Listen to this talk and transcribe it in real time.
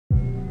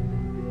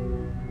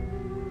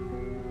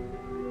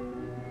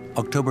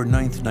October 9,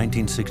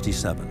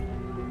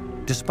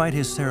 1967. Despite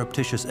his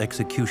surreptitious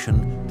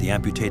execution, the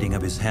amputating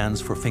of his hands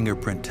for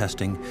fingerprint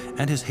testing,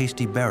 and his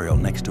hasty burial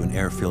next to an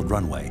airfield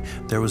runway,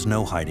 there was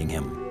no hiding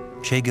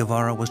him. Che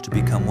Guevara was to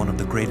become one of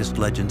the greatest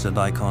legends and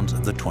icons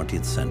of the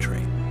 20th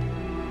century.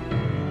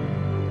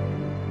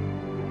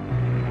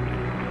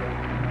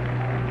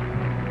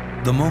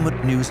 The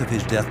moment news of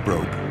his death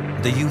broke,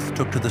 the youth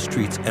took to the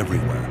streets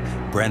everywhere,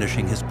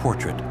 brandishing his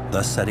portrait,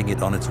 thus setting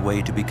it on its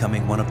way to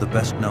becoming one of the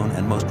best-known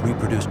and most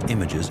reproduced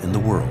images in the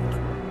world.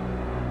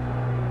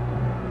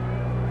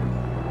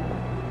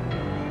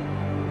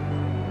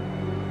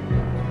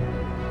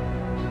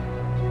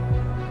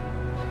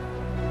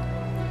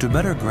 To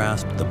better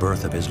grasp the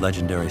birth of his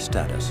legendary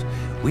status,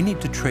 we need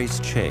to trace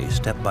Che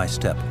step by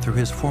step through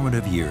his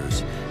formative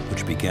years,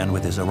 which began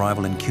with his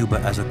arrival in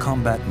Cuba as a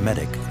combat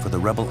medic for the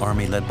rebel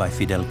army led by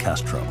Fidel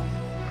Castro.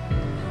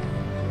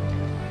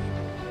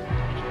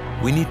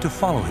 We need to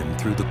follow him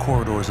through the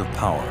corridors of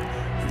power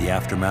in the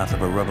aftermath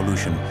of a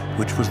revolution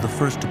which was the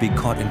first to be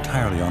caught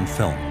entirely on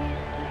film.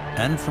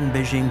 And from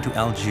Beijing to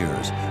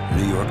Algiers,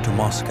 New York to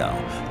Moscow,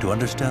 to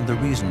understand the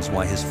reasons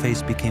why his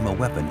face became a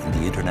weapon in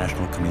the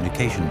international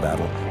communication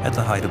battle at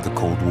the height of the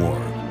Cold War.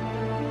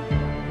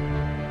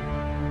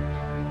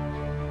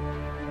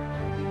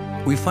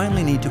 We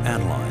finally need to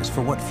analyze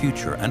for what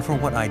future and for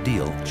what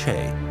ideal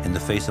Che, in the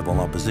face of all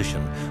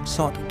opposition,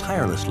 sought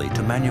tirelessly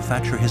to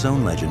manufacture his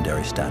own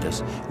legendary status,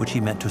 which he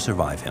meant to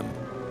survive him.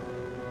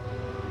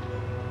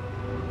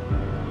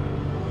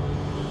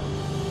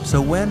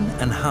 So when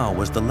and how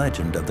was the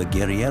legend of the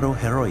Guerrillero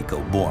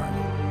Heroico born?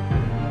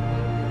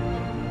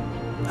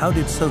 How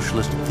did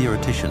socialist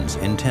theoreticians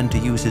intend to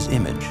use his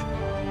image?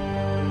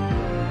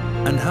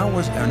 And how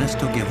was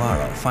Ernesto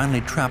Guevara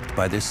finally trapped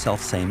by this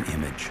selfsame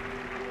image?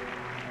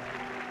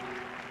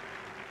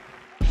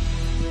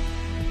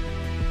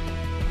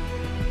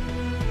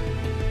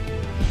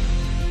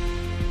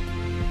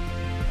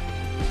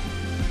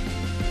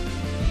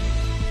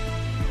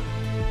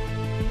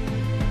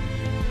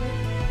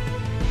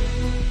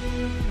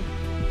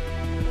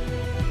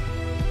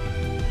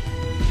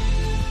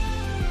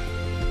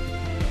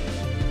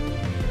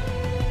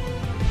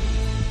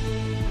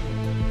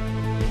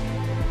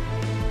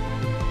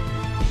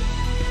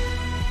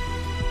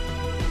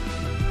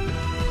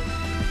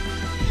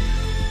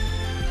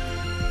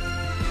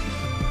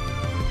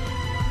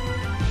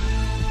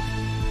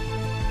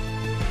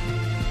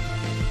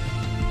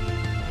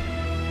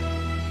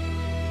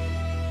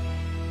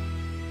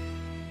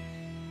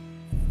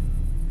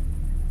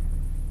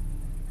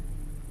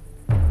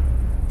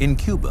 In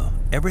Cuba,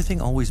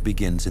 everything always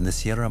begins in the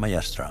Sierra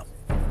Maestra.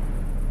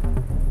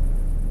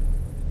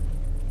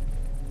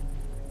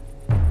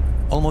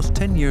 Almost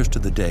 10 years to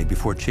the day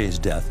before Che's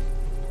death,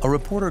 a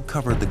reporter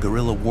covered the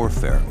guerrilla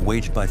warfare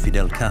waged by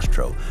Fidel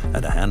Castro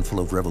and a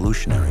handful of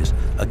revolutionaries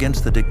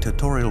against the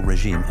dictatorial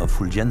regime of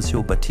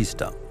Fulgencio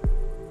Batista.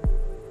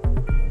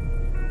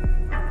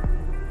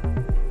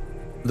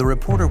 The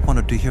reporter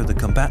wanted to hear the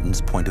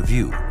combatants' point of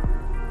view.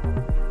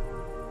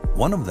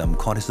 One of them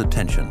caught his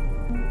attention.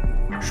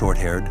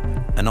 Short-haired,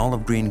 an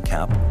olive green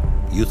cap,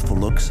 youthful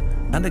looks,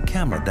 and a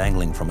camera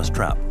dangling from a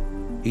strap.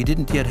 He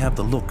didn't yet have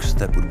the looks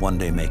that would one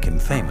day make him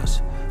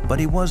famous, but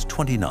he was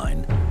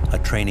 29, a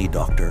trainee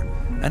doctor,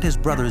 and his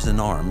brothers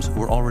in arms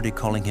were already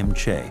calling him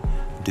Che,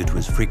 due to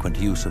his frequent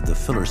use of the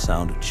filler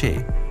sound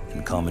che,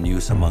 in common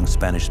use among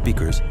Spanish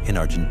speakers in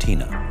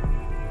Argentina.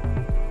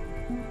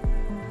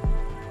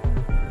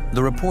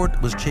 The report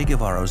was Che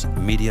Guevara's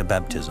media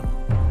baptism.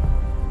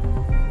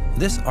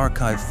 This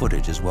archive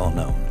footage is well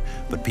known,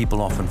 but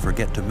people often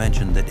forget to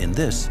mention that in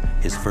this,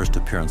 his first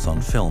appearance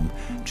on film,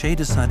 Che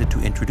decided to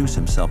introduce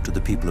himself to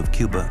the people of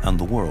Cuba and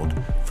the world,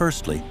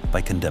 firstly by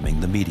condemning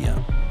the media.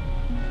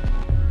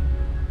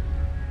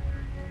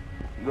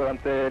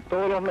 Durante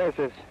todos los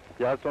meses,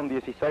 ya son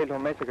 16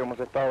 los meses que hemos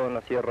estado en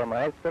la Sierra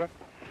Maestra,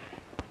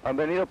 han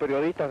venido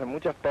periodistas de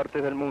muchas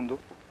partes del mundo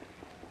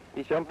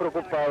y se han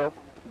preocupado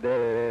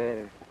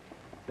de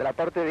la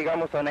parte,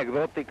 digamos,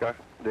 anecdótica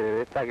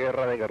de esta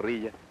guerra de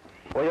guerrilla.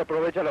 Hoy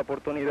aprovecho la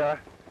oportunidad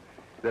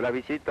de la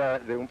visita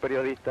de un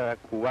periodista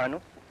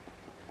cubano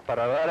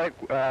para dar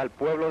al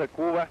pueblo de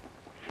Cuba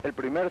el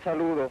primer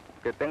saludo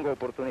que tengo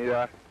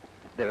oportunidad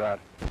de dar.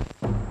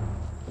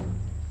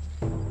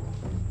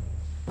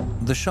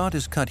 The shot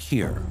is cut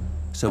here,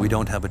 so we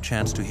don't have a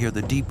chance to hear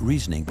the deep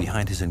reasoning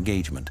behind his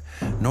engagement,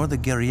 nor the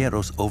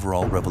guerrilleros'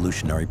 overall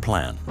revolutionary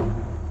plan.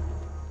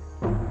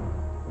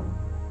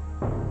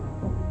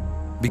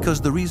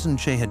 Because the reason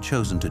Che had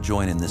chosen to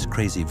join in this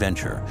crazy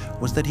venture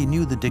was that he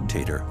knew the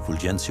dictator,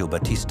 Fulgencio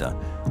Batista,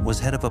 was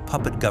head of a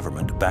puppet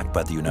government backed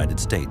by the United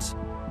States,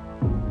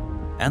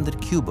 and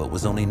that Cuba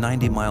was only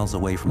 90 miles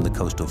away from the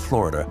coast of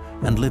Florida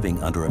and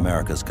living under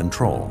America's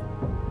control.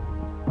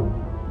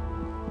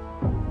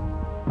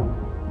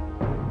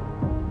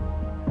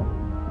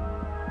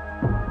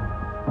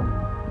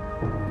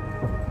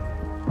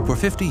 For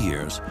 50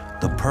 years,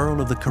 the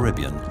Pearl of the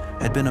Caribbean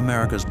had been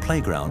America's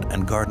playground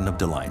and garden of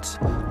delights,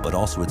 but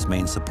also its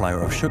main supplier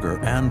of sugar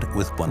and,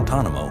 with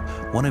Guantanamo,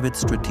 one of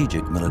its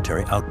strategic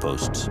military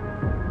outposts.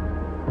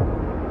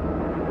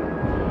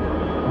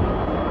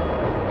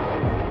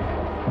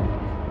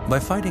 By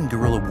fighting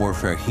guerrilla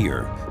warfare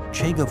here,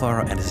 Che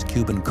Guevara and his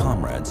Cuban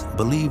comrades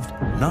believed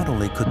not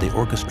only could they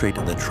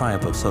orchestrate the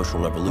triumph of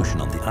social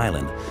revolution on the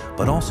island,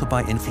 but also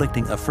by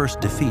inflicting a first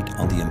defeat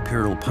on the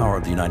imperial power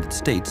of the United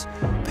States,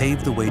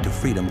 paved the way to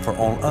freedom for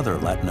all other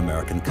Latin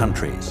American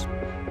countries.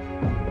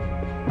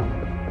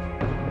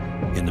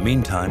 In the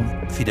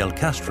meantime, Fidel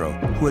Castro,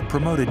 who had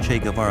promoted Che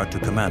Guevara to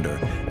commander,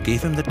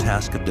 gave him the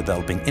task of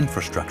developing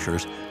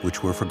infrastructures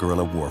which were for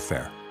guerrilla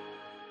warfare.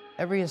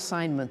 Every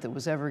assignment that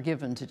was ever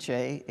given to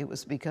Che, it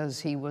was because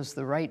he was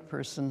the right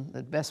person,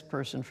 the best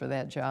person for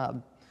that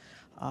job,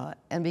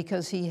 and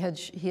because he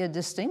had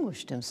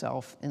distinguished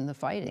himself in the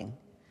fighting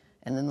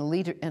and in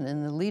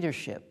the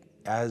leadership.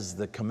 As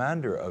the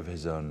commander of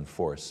his own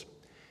force,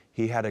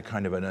 he had a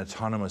kind of an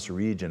autonomous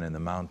region in the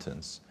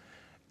mountains.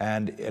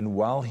 And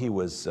while he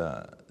was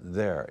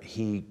there,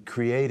 he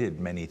created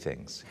many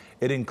things.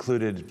 It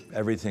included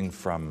everything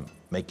from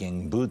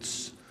making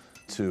boots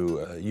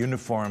to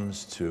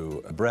uniforms,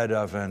 to a bread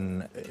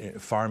oven,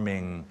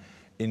 farming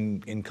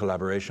in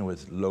collaboration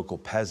with local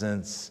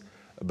peasants,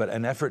 but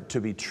an effort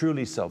to be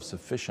truly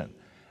self-sufficient.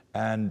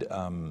 And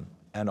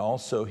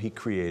also he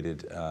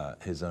created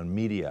his own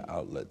media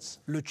outlets.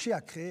 In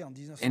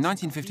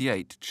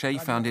 1958, Che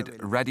founded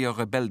Radio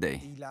Rebelde,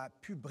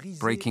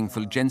 breaking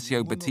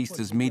Fulgencio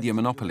Batista's media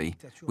monopoly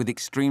with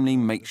extremely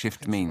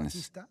makeshift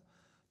means.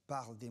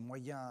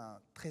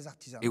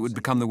 It would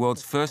become the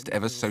world's first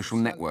ever social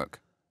network.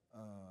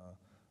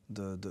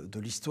 de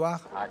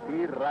l'histoire.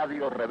 Aquí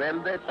Radio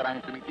Rebelde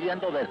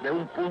transmitiendo desde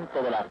un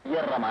punto de la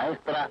Sierra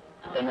Maestra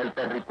en el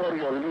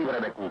territorio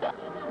libre de Cuba.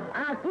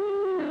 Aquí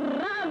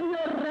Radio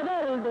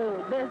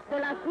Rebelde desde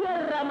la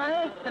Sierra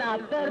Maestra,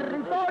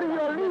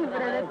 territorio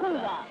libre de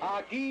Cuba.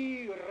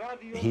 Aquí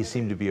Radio. He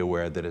seemed to be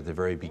aware that at the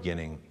very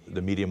beginning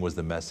the medium was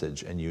the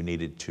message and you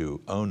needed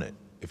to own it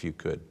if you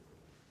could.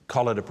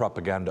 Call it a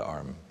propaganda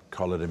arm,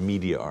 call it a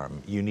media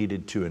arm. You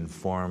needed to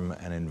inform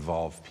and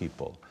involve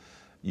people.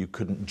 You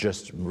couldn't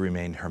just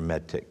remain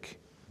hermetic.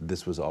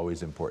 This was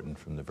always important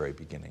from the very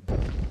beginning.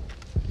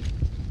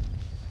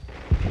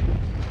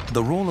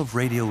 The role of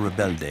Radio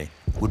Rebelde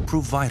would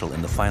prove vital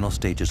in the final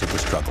stages of the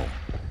struggle.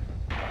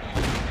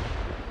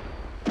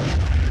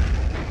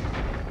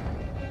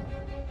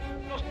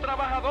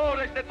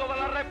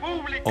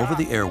 Over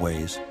the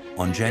airways,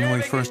 on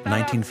January 1st,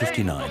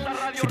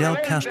 1959, Fidel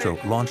Castro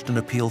launched an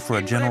appeal for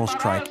a general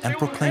strike and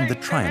proclaimed the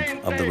triumph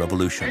of the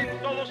revolution.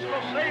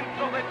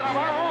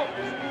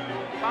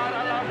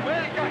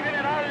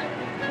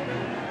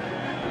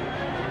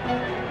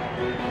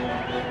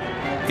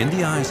 In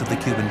the eyes of the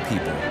Cuban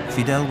people,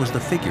 Fidel was the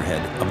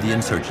figurehead of the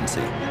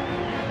insurgency.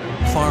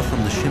 Far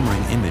from the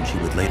shimmering image he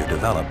would later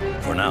develop,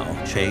 for now,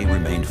 Che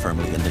remained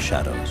firmly in the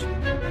shadows.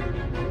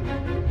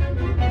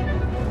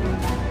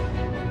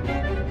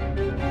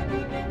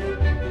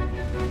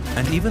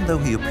 And even though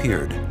he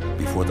appeared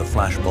before the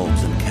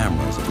flashbulbs and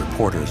cameras of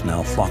reporters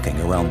now flocking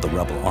around the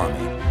rebel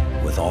army,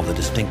 with all the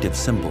distinctive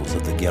symbols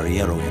of the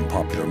guerrillero in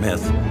popular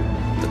myth,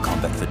 the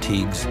combat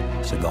fatigues,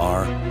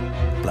 cigar,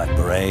 black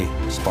beret,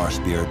 sparse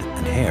beard,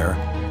 and hair,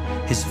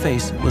 his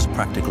face was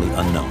practically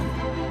unknown.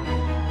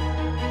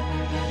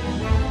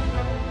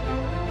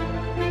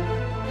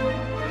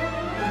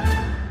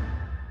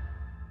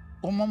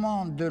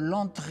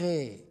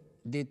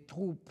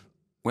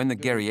 When the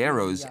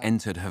guerrilleros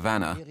entered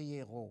Havana,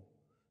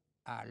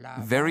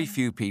 very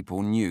few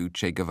people knew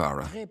Che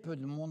Guevara.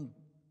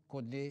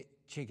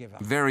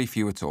 Very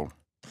few at all.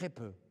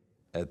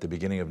 At the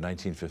beginning of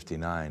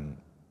 1959,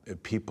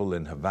 people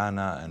in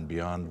Havana and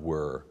beyond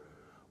were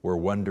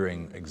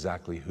wondering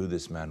exactly who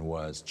this man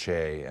was,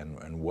 Che,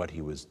 and what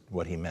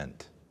he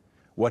meant,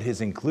 what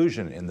his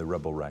inclusion in the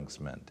rebel ranks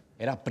meant.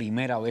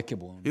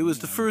 It was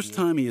the first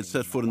time he had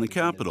set foot in the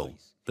capital.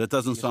 That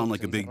doesn't sound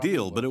like a big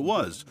deal, but it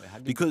was,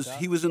 because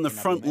he was in the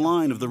front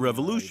line of the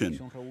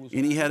revolution,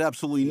 and he had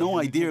absolutely no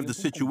idea of the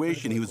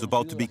situation he was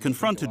about to be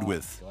confronted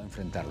with.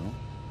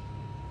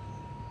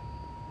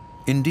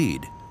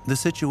 Indeed, the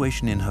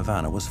situation in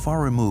Havana was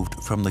far removed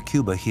from the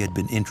Cuba he had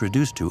been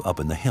introduced to up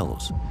in the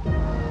hills.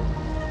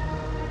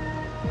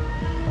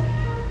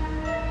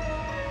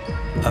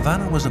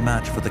 Havana was a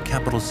match for the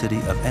capital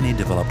city of any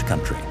developed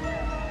country.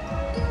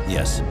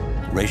 Yes,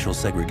 racial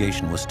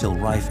segregation was still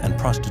rife and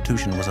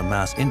prostitution was a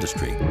mass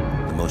industry.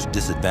 The most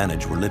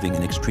disadvantaged were living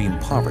in extreme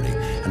poverty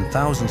and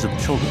thousands of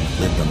children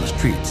lived on the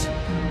streets.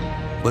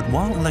 But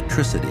while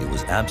electricity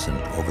was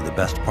absent over the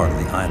best part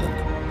of the island,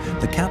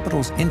 the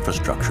capital's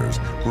infrastructures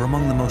were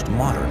among the most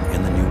modern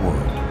in the New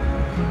World.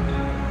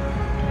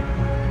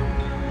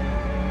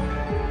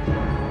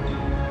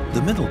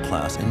 The middle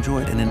class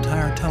enjoyed an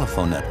entire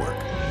telephone network.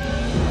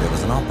 There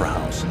was an opera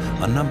house,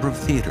 a number of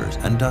theaters,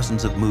 and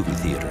dozens of movie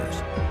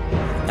theaters.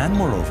 And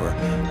moreover,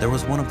 there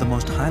was one of the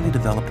most highly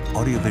developed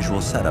audiovisual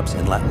setups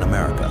in Latin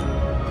America.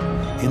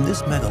 In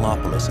this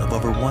megalopolis of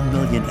over 1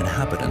 million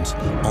inhabitants,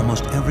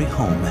 almost every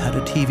home had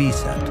a TV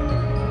set.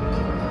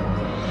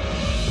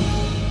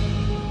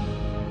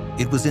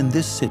 It was in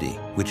this city,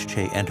 which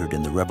Che entered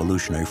in the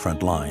revolutionary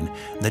front line,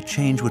 that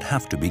change would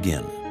have to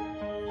begin.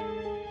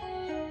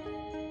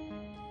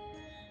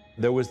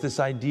 There was this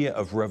idea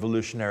of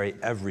revolutionary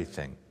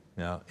everything,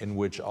 you know, in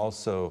which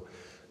also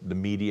the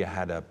media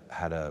had an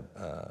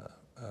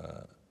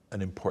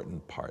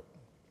important part.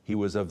 He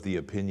was of the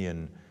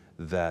opinion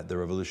that the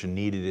revolution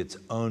needed its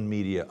own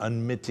media,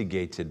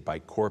 unmitigated by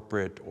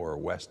corporate or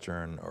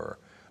Western or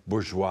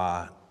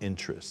bourgeois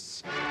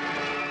interests.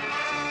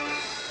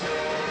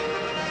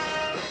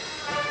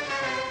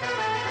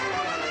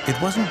 It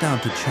wasn't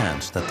down to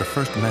chance that the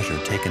first measure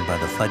taken by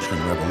the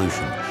fledgling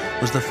revolution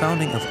was the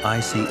founding of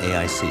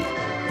ICAIC,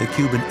 the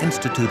Cuban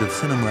Institute of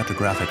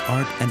Cinematographic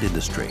Art and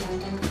Industry,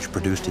 which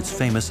produced its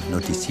famous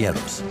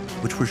noticieros,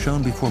 which were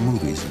shown before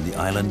movies in the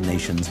island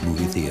nation's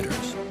movie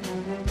theaters.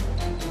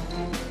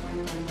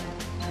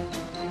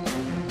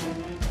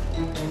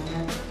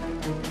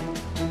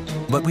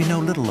 But we know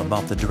little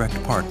about the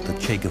direct part that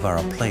Che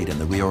Guevara played in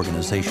the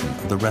reorganization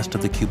of the rest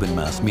of the Cuban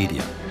mass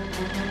media.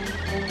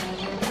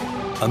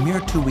 A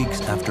mere 2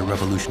 weeks after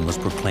revolution was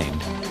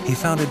proclaimed, he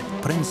founded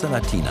Prensa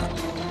Latina,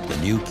 the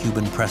new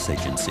Cuban press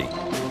agency,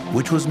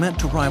 which was meant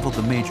to rival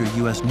the major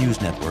U.S.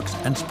 news networks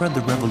and spread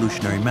the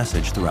revolutionary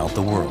message throughout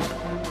the world.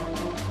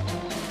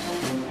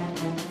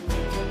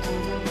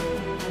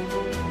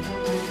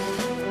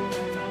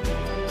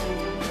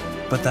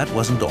 But that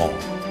wasn't all.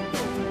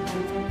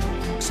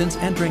 Since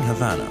entering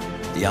Havana,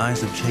 the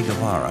eyes of Che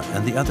Guevara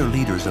and the other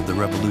leaders of the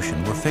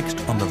revolution were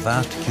fixed on the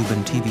vast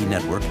Cuban TV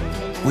network,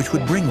 which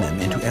would bring them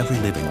into every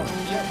living room.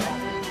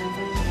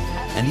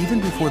 And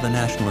even before the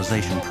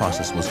nationalization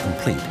process was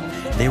complete,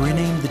 they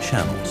renamed the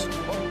channels.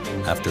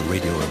 After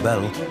Radio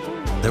Rebel,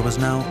 there was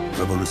now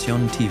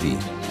Revolucion TV.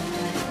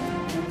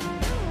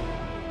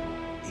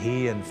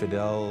 He and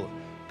Fidel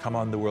come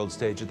on the world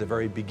stage at the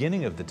very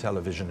beginning of the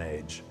television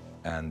age,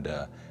 and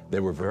they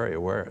were very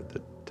aware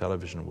that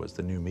television was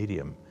the new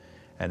medium,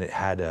 and it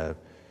had a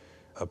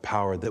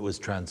power that was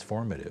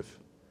transformative.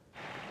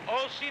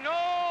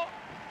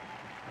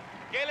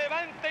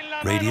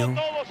 Radio,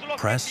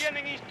 press,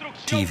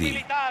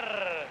 TV.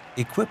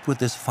 Equipped with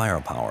this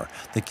firepower,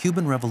 the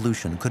Cuban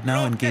Revolution could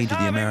now engage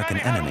the American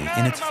enemy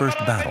in its first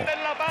battle,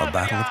 a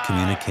battle of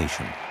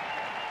communication.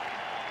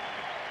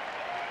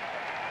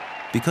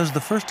 Because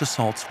the first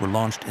assaults were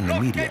launched in the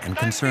media and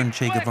concerned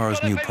Che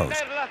Guevara's new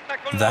post,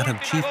 that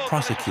of chief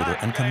prosecutor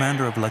and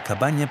commander of La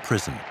Cabaña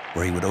prison,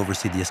 where he would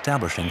oversee the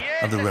establishing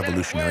of the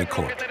Revolutionary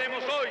Court.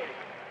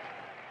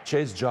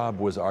 Che's job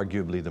was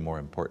arguably the more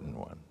important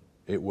one.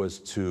 It was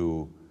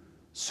to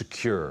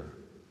secure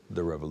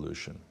the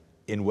revolution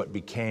in what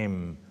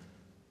became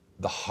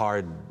the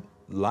hard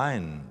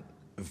line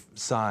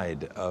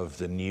side of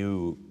the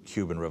new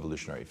Cuban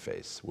revolutionary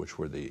phase, which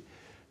were the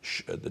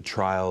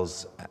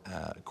trials,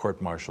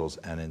 court-martials,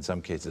 and in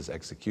some cases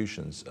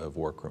executions of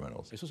war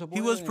criminals.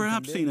 He was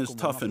perhaps seen as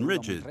tough and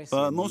rigid,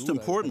 but most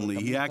importantly,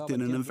 he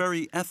acted in a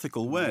very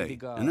ethical way,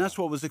 and that's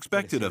what was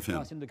expected of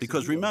him.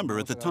 Because remember,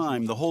 at the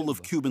time, the whole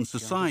of Cuban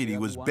society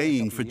was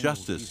baying for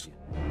justice.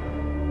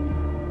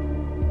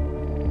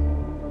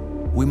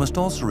 We must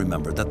also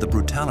remember that the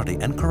brutality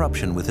and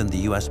corruption within the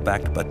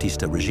US-backed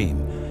Batista regime,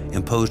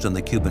 imposed on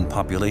the Cuban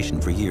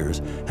population for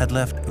years, had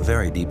left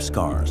very deep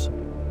scars.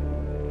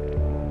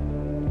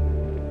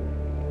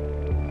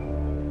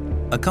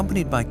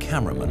 Accompanied by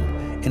cameramen,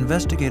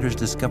 investigators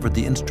discovered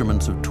the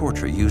instruments of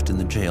torture used in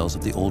the jails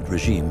of the old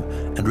regime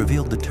and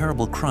revealed the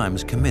terrible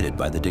crimes committed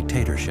by the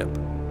dictatorship.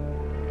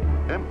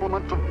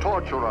 Implements of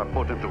torture are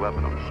put into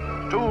evidence,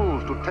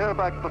 tools to tear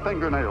back the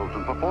fingernails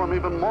and perform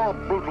even more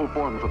brutal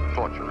forms of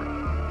torture.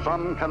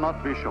 Some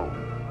cannot be shown.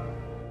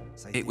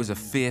 It was a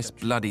fierce,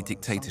 bloody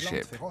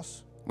dictatorship,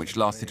 which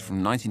lasted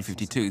from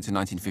 1952 to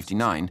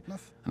 1959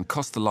 and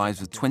cost the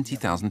lives of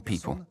 20,000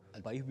 people.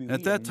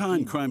 At that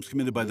time, crimes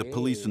committed by the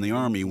police and the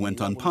army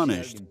went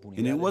unpunished,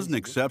 and it wasn't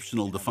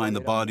exceptional to find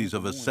the bodies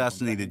of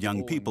assassinated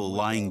young people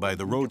lying by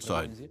the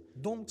roadside.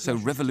 So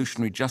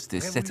revolutionary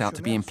justice set out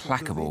to be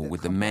implacable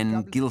with the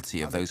men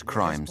guilty of those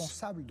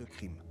crimes.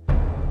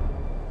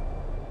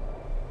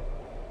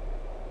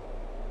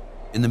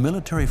 In the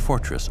military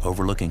fortress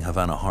overlooking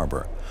Havana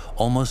Harbor,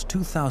 almost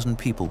 2,000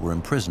 people were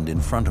imprisoned in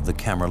front of the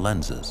camera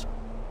lenses.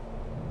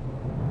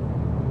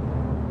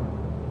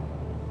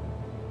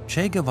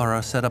 Che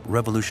Guevara set up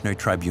revolutionary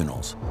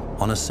tribunals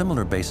on a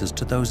similar basis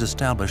to those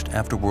established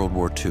after World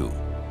War II.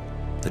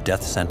 The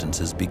death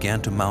sentences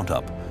began to mount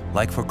up,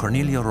 like for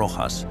Cornelio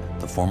Rojas,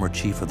 the former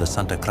chief of the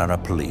Santa Clara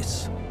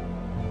police.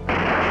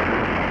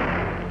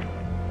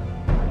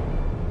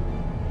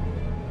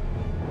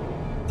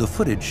 The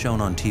footage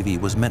shown on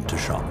TV was meant to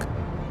shock.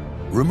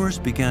 Rumors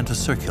began to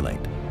circulate.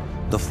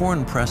 The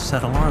foreign press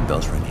set alarm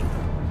bells ringing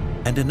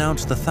and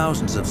denounced the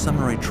thousands of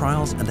summary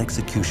trials and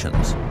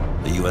executions.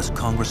 The U.S.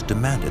 Congress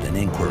demanded an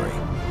inquiry.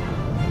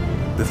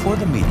 Before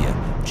the media,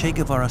 Che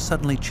Guevara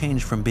suddenly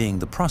changed from being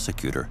the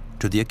prosecutor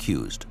to the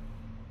accused.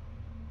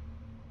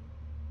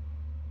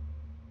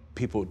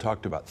 People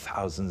talked about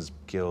thousands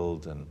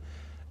killed and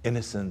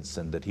innocents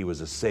and that he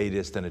was a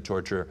sadist and a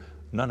torturer.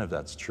 None of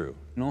that's true.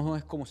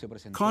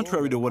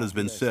 Contrary to what has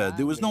been said,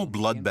 there was no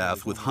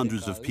bloodbath with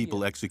hundreds of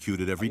people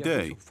executed every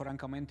day.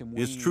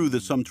 It's true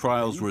that some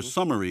trials were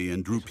summary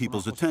and drew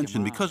people's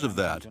attention because of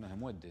that.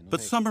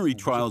 But summary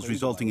trials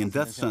resulting in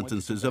death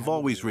sentences have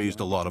always raised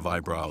a lot of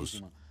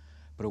eyebrows.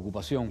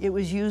 It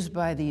was used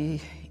by the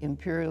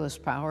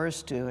imperialist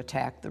powers to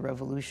attack the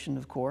revolution,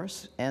 of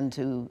course, and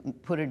to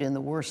put it in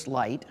the worst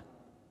light,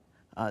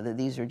 that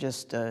these are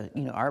just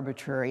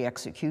arbitrary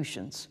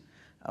executions.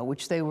 It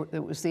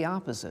was the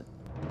opposite.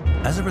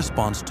 As a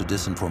response to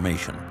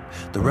disinformation,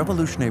 the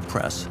revolutionary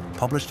press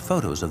published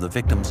photos of the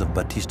victims of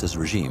Batista's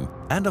regime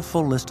and a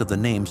full list of the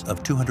names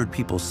of 200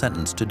 people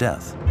sentenced to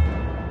death.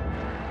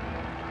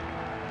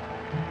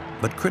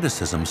 But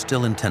criticism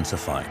still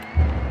intensified.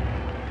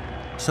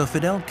 So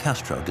Fidel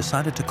Castro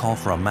decided to call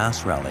for a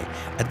mass rally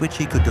at which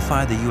he could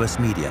defy the US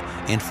media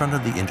in front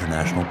of the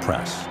international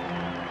press.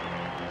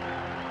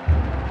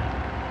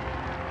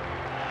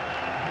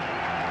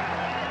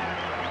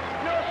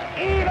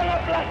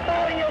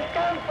 En el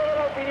campo de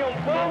la opinión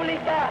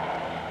pública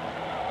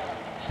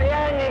se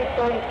han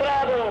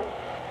encontrado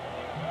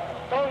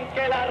con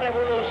que la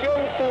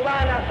revolución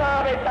cubana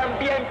sabe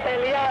también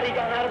pelear y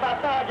ganar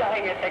batallas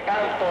en este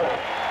campo.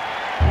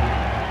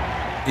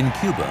 In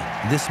Cuba,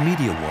 this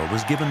media war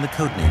was given the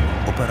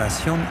codename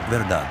Operación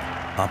Verdad,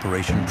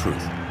 Operation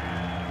Truth,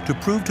 to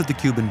prove to the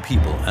Cuban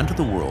people and to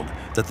the world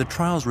that the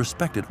trials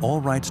respected all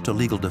rights to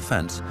legal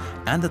defense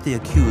and that the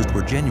accused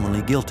were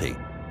genuinely guilty.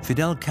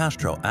 Fidel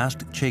Castro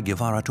asked Che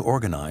Guevara to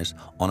organize,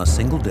 on a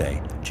single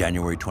day,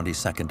 January 22,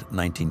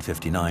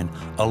 1959,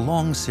 a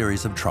long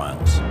series of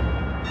trials.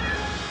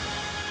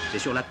 C'est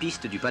sur la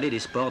piste du Palais des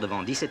Sports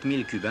devant 17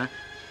 000 Cubains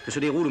que se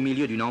déroule au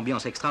milieu d'une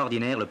ambiance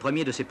extraordinaire le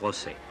premier de ces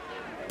procès.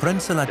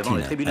 Prensa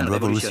Latina and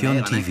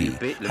Revolución TV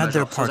had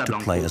their part to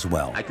play as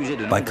well,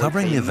 by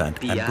covering the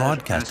event and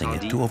broadcasting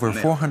it to over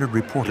 400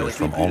 reporters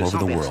from all over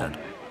the world.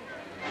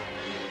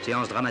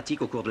 Séance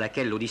dramatique au cours de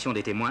laquelle l'audition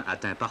des témoins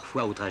atteint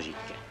parfois au tragique.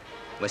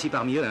 Voici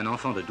parmi eux un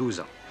enfant de 12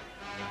 ans.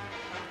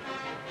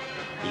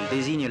 Il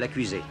désigne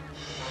l'accusé.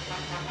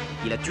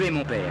 Il a tué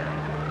mon père.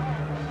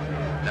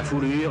 La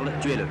foule hurle,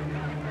 tuez-le.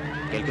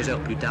 Quelques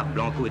heures plus tard,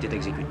 Blanco était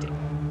exécuté.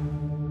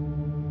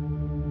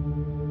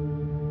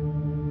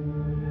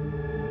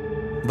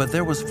 But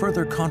there was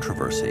further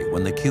controversy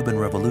when the Cuban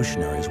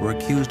revolutionaries were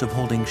accused of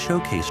holding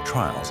showcase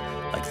trials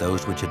like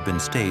those which had been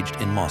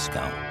staged in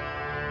Moscow.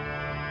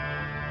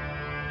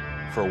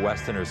 For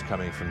Westerners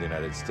coming from the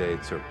United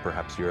States or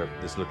perhaps Europe,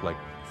 this looked like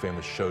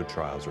famous show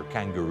trials or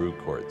kangaroo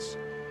courts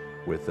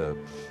with a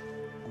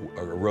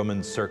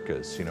Roman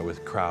circus,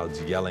 with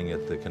crowds yelling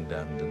at the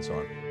condemned and so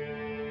on.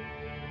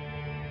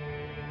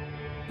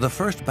 The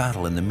first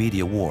battle in the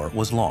media war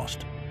was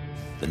lost.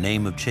 The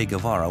name of Che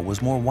Guevara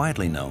was more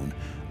widely known,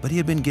 but he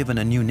had been given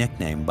a new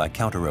nickname by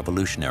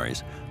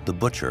counter-revolutionaries, the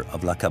Butcher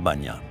of La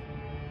Cabaña.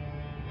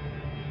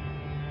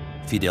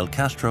 Fidel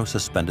Castro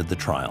suspended the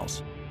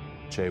trials.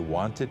 Che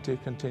wanted to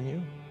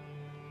continue.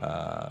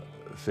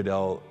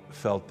 Fidel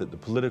felt that the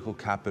political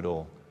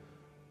capital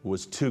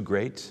was too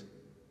great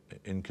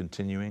in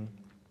continuing,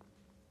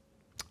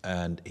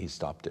 and he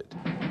stopped it.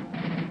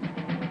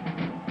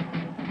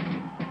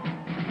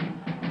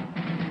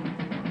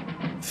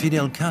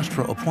 Fidel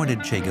Castro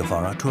appointed Che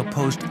Guevara to a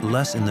post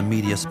less in the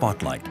media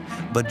spotlight,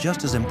 but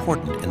just as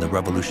important in the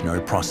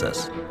revolutionary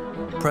process,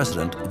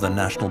 president of the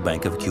National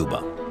Bank of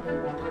Cuba.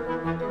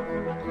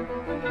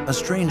 A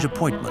strange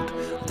appointment,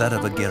 that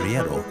of a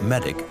guerrillero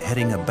medic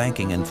heading a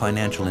banking and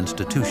financial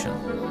institution.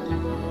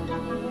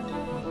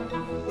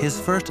 His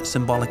first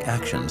symbolic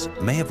actions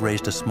may have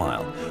raised a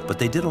smile, but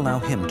they did allow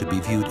him to be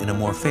viewed in a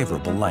more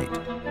favorable light.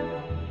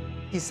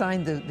 He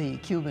signed the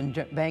Cuban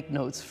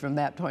banknotes from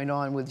that point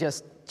on with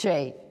just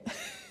Che.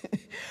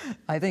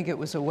 I think it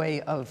was a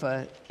way of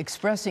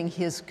expressing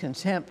his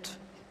contempt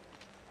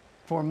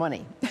for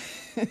money.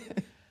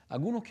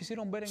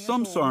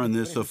 Some saw in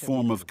this a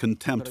form of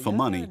contempt for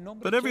money,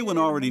 but everyone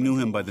already knew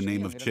him by the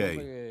name of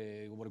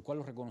Che.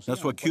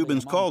 That's what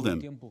Cubans called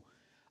him.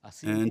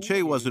 And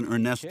Che wasn't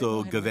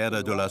Ernesto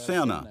Guevara de la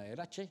Serna.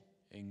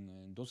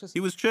 He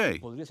was Che.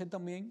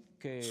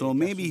 So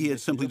maybe he had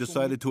simply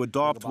decided to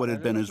adopt what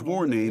had been his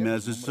war name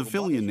as his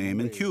civilian name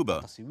in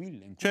Cuba,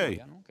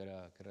 Che.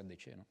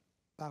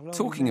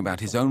 Talking about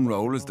his own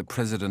role as the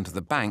president of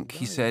the bank,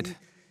 he said,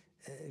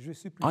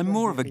 "I'm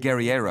more of a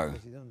guerrillero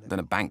than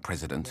a bank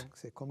president."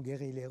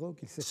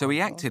 So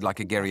he acted like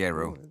a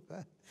guerrillero,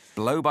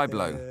 blow by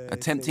blow,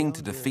 attempting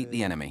to defeat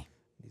the enemy.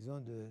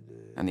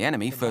 And the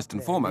enemy, first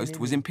and foremost,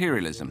 was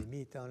imperialism.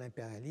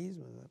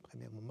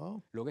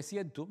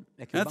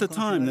 At the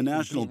time, the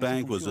National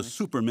Bank was a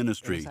super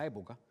ministry,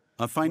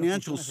 a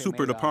financial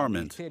super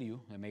department.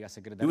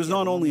 It was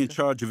not only in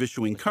charge of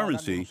issuing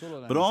currency,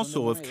 but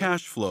also of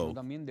cash flow,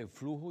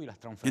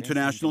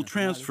 international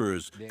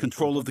transfers,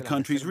 control of the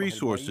country's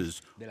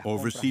resources,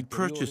 overseas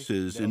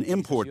purchases, and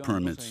import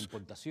permits.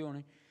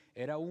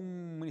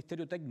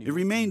 It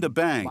remained a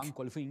bank.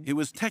 It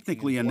was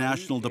technically a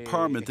national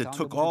department that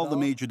took all the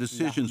major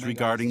decisions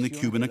regarding the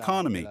Cuban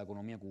economy.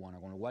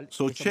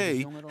 So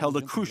Che held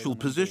a crucial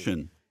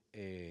position.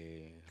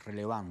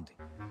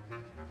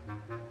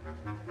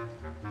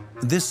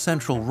 This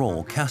central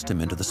role cast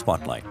him into the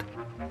spotlight.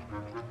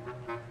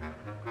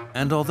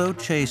 And although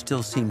Che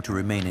still seemed to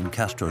remain in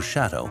Castro's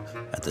shadow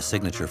at the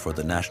signature for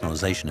the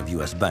nationalization of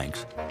U.S.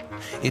 banks,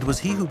 it was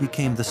he who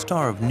became the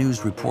star of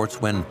news reports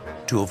when,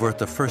 to avert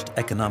the first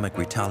economic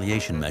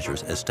retaliation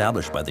measures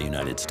established by the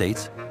United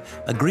States,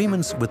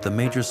 agreements with the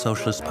major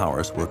socialist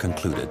powers were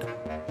concluded.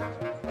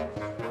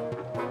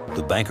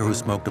 The banker who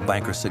smoked a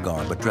banker's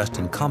cigar but dressed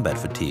in combat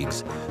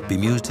fatigues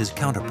bemused his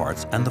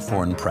counterparts and the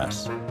foreign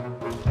press.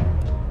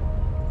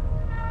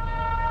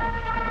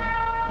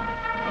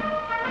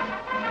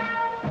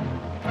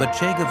 But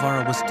Che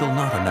Guevara was still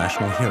not a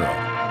national hero.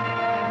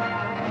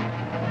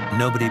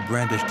 Nobody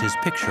brandished his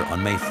picture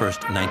on May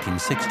 1st,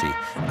 1960,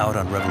 out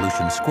on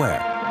Revolution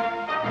Square.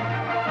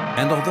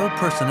 And although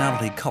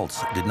personality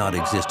cults did not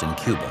exist in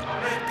Cuba,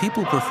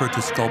 people preferred to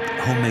sculpt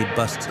homemade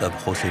busts of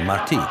José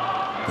Martí,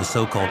 the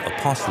so-called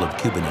apostle of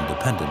Cuban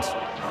independence,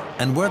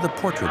 and wear the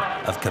portrait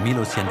of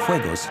Camilo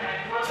Cienfuegos,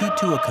 he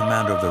too a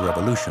commander of the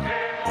revolution,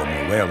 or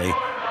more rarely,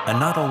 and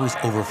not always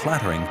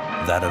over-flattering,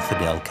 that of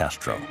Fidel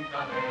Castro.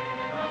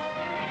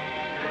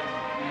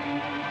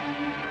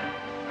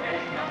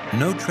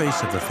 No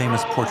trace of the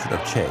famous portrait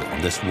of Che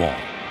on this wall.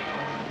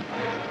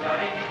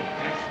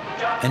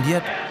 And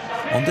yet,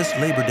 on this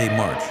Labor Day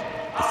march,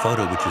 the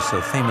photo which is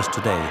so famous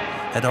today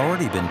had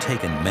already been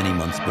taken many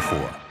months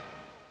before.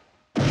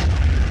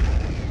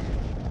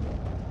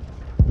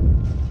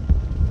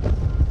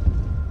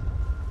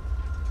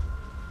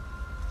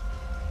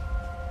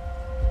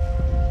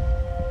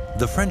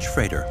 The French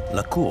freighter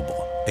La Courbe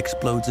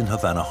explodes in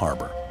Havana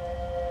Harbor.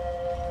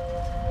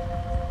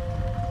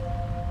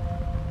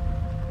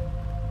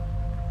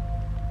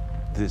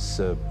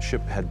 This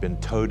ship had been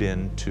towed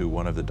in to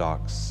one of the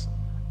docks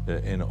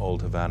in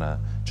Old Havana,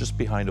 just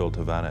behind Old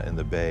Havana in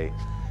the bay,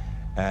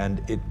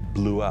 and it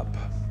blew up.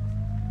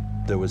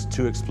 There was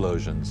 2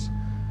 explosions.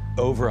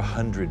 Over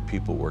 100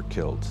 people were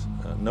killed.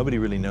 Nobody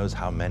really knows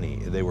how many.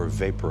 They were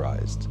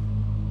vaporized.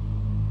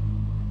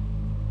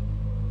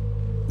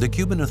 The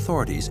Cuban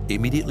authorities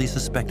immediately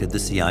suspected the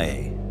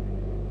CIA.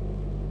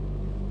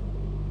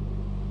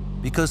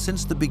 Because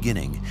since the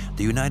beginning,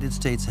 the United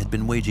States had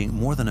been waging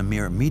more than a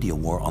mere media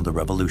war on the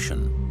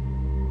revolution.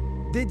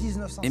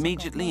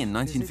 Immediately in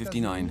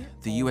 1959,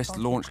 the US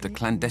launched a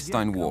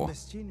clandestine war,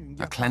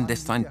 a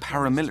clandestine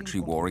paramilitary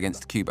war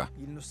against Cuba.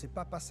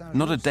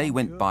 Not a day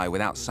went by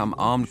without some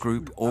armed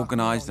group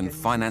organized and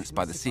financed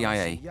by the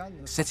CIA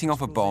setting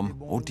off a bomb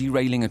or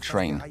derailing a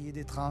train.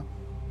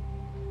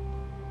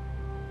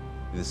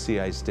 The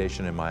CIA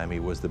station in Miami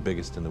was the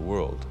biggest in the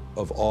world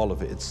of all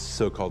of its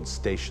so-called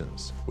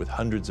stations, with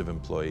hundreds of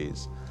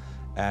employees.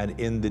 And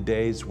in the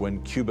days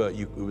when Cuba,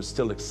 it was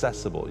still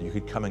accessible, you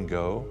could come and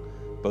go,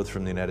 both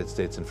from the United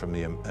States and from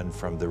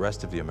the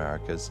rest of the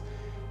Americas,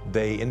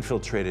 they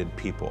infiltrated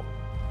people.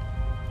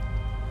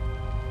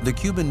 The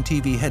Cuban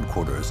TV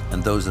headquarters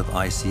and those of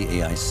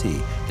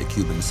ICAIC, the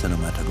Cuban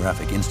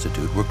Cinematographic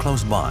Institute, were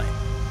close by.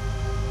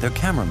 Their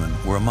cameramen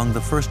were among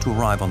the first to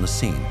arrive on the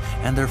scene,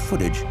 and their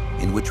footage,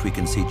 in which we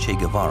can see Che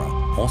Guevara,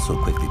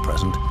 also quickly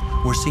present,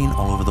 were seen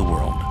all over the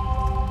world.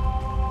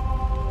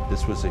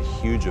 This was a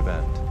huge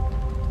event.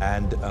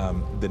 And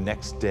the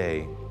next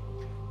day,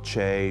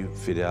 Che,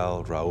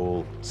 Fidel,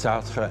 Raúl,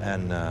 Sartre,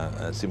 and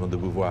Simone de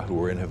Beauvoir, who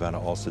were in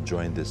Havana, also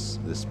joined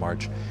this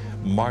march,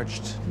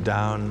 marched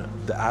down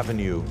the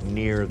avenue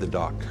near the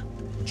dock,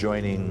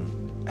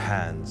 joining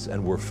hands,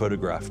 and were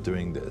photographed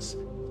doing this.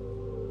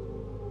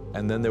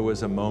 And then there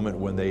was a moment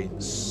when they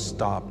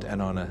stopped and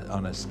on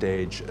a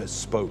stage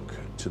spoke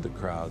to the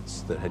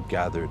crowds that had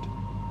gathered.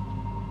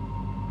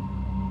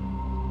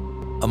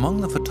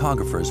 Among the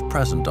photographers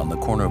present on the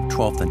corner of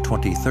 12th and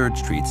 23rd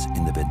Streets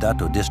in the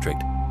Vedato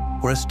district,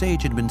 where a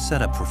stage had been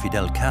set up for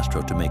Fidel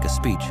Castro to make a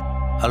speech,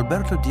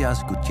 Alberto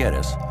Diaz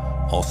Gutierrez,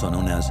 also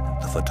known as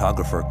the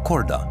photographer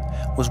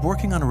Corda, was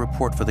working on a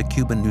report for the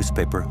Cuban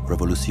newspaper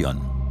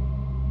Revolución.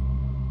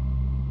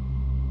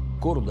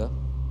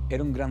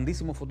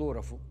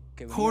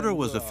 Corda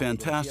was a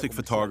fantastic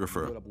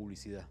photographer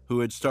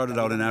who had started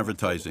out in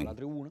advertising.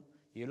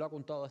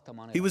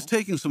 He was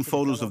taking some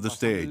photos of the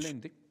stage,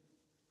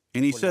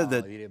 and he said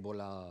that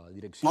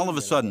all of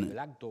a sudden,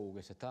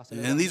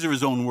 and these are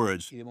his own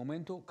words,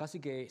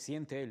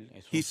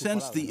 he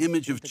sensed the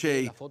image of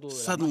Che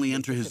suddenly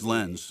enter his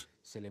lens.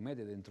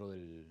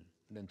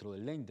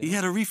 He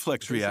had a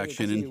reflex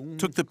reaction and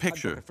took the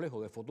picture.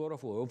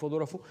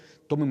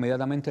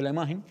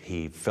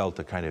 He felt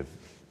a kind of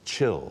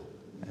chill,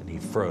 and he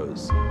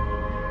froze.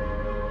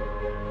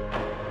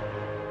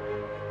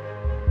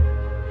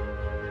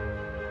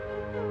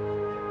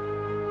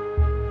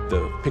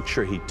 The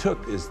picture he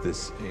took is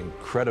this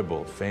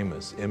incredible,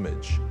 famous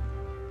image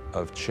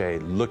of Che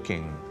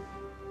looking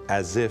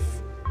as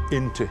if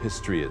into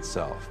history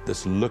itself,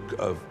 this look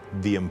of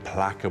the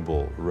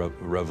implacable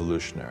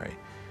revolutionary,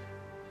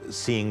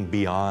 seeing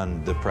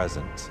beyond the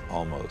present,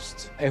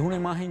 almost.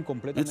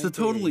 It's a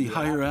totally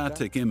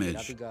hieratic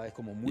image.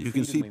 You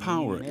can see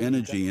power,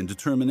 energy, and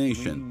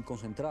determination,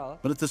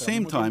 but at the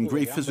same time,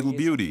 great physical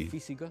beauty.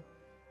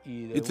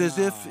 It's as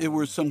if it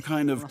were some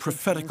kind of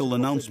prophetical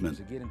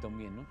announcement.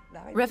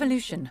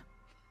 Revolution.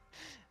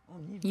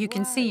 You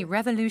can see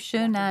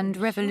revolution and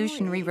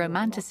revolutionary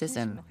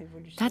romanticism.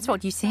 That's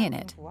what you see in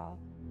it.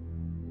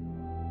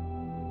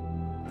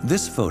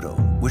 This photo,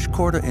 which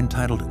Korda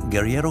entitled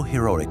Guerrero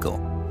Heroico,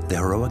 the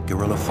heroic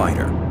guerrilla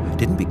fighter,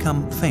 didn't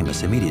become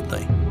famous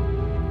immediately.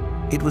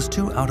 It was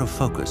too out of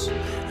focus,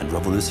 and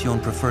Revolution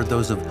preferred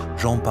those of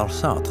Jean-Paul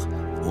Sartre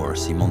or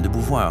Simone de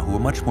Beauvoir, who were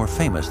much more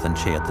famous than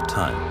Che at the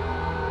time.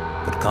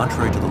 But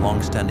contrary to the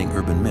long-standing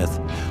urban myth,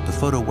 the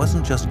photo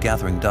wasn't just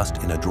gathering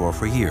dust in a drawer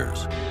for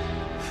years.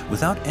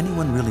 Without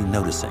anyone really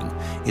noticing,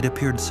 it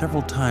appeared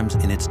several times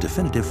in its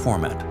definitive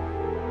format.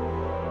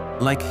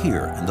 Like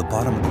here in the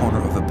bottom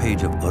corner of a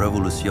page of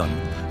Revolution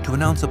to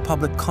announce a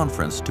public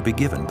conference to be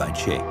given by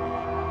Che.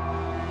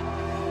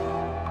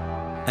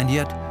 And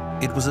yet,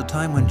 it was a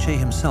time when Che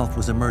himself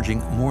was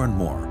emerging more and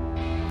more.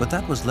 But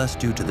that was less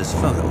due to this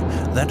photo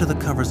than to the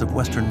covers of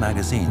Western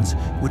magazines,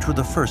 which were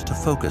the first to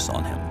focus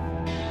on him.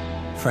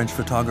 French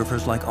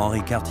photographers like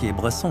Henri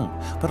Cartier-Bresson,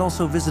 but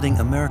also visiting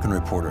American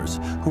reporters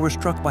who were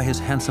struck by his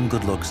handsome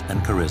good looks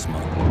and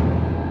charisma.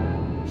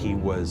 He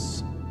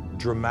was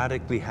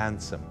dramatically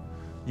handsome.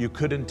 You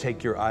couldn't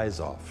take your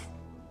eyes off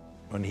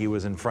when he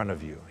was in front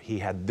of you. He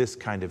had this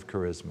kind of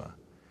charisma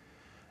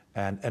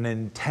and an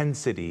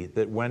intensity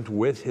that went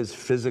with his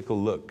physical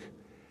look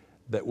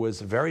that was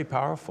very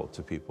powerful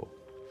to people.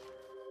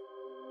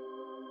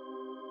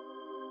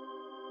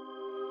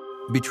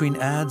 Between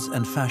ads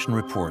and fashion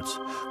reports,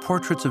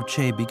 portraits of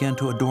Che began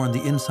to adorn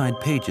the inside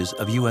pages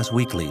of US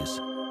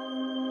weeklies.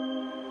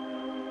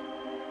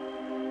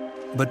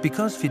 But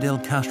because Fidel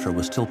Castro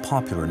was still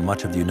popular in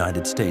much of the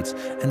United States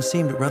and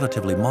seemed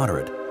relatively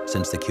moderate,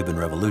 since the Cuban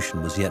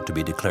Revolution was yet to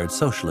be declared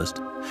socialist,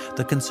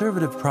 the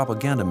conservative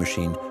propaganda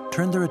machine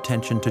turned their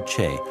attention to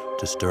Che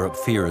to stir up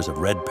fears of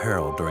Red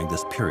Peril during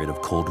this period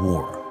of Cold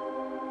War.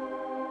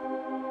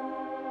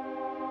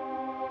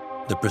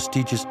 The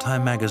prestigious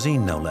Time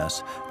magazine, no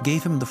less,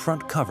 gave him the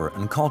front cover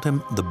and called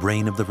him the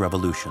brain of the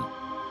revolution.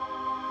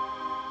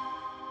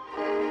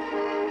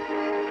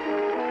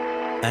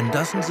 And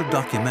dozens of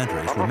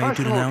documentaries were made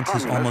to denounce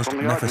his almost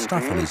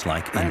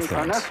Mephistopheles-like influence.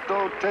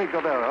 Ernesto Che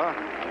Guevara.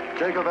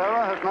 Che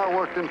Guevara has now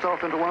worked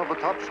himself into one of the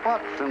top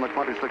spots in the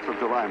 26th of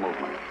July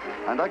movement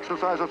and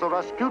exercises a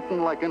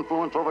Rasputin-like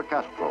influence over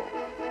Castro.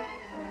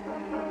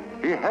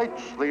 He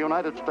hates the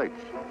United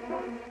States.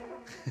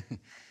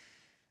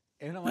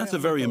 That's a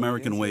very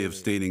American way of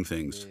stating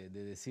things.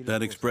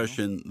 That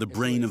expression, the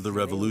brain of the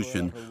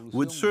revolution,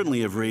 would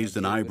certainly have raised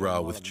an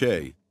eyebrow with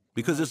Che,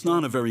 because it's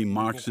not a very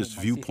Marxist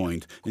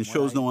viewpoint and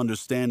shows no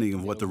understanding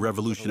of what the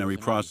revolutionary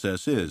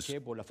process is.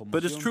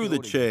 But it's true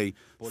that Che,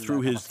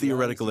 through his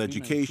theoretical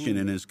education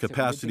and his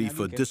capacity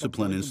for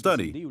discipline and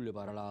study,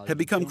 had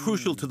become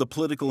crucial to the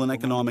political and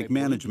economic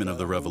management of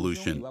the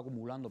revolution.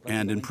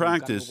 And in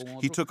practice,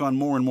 he took on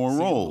more and more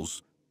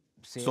roles.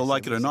 So,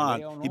 like it or not,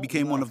 he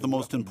became one of the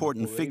most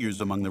important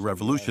figures among the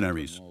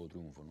revolutionaries.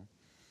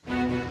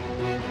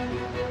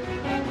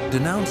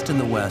 Denounced in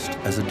the West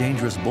as a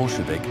dangerous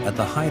Bolshevik at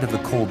the height of the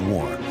Cold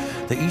War,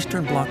 the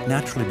Eastern Bloc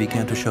naturally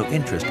began to show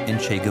interest in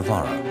Che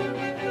Guevara.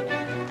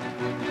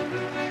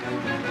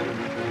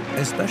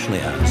 Especially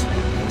as,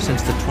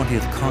 since the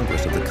 20th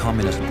Congress of the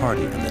Communist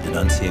Party and the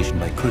denunciation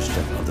by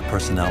Khrushchev of the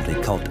personality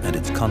cult and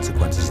its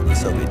consequences in the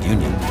Soviet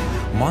Union,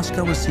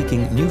 Moscow was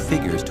seeking new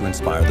figures to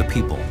inspire the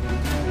people.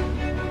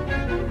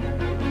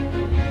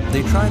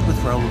 They tried with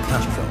Raúl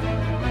Castro,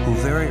 who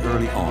very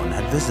early on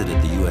had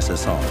visited the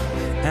USSR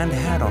and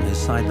had on his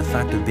side the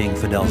fact of being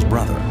Fidel's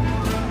brother.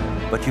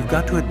 But you've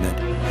got to admit,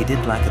 he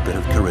did lack a bit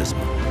of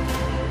charisma.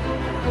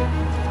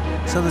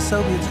 So the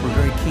Soviets were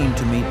very keen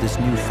to meet this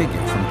new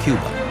figure from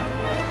Cuba.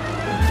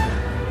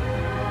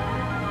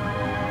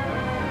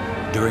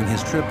 During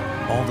his trip,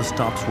 all the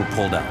stops were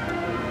pulled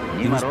out.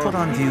 He was put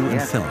on view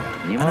and filmed,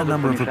 and a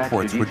number of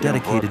reports were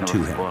dedicated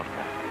to him.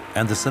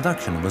 And the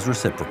seduction was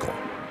reciprocal.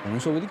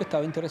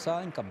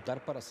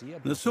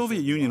 The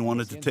Soviet Union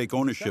wanted to take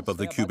ownership of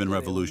the Cuban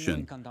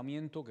Revolution,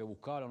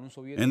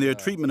 and their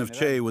treatment of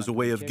Che was a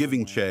way of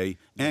giving Che,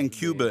 and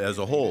Cuba as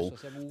a whole,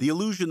 the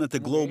illusion that the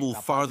global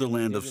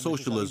fatherland of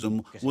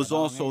socialism was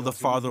also the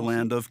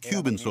fatherland of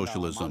Cuban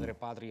socialism.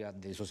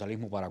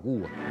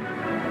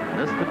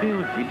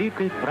 Наступил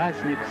великий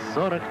праздник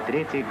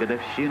 43-й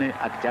годовщины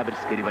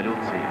Октябрьской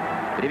революции.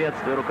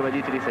 Приветствуя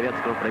руководителей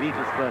советского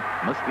правительства,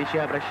 москвичи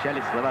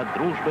обращали слова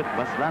дружбы к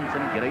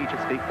посланцам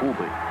героической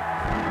Кубы.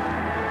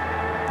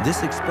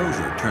 This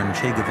exposure turned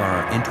Che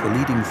Guevara into a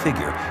leading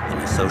figure in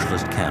the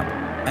socialist camp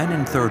and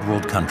in third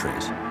world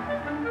countries.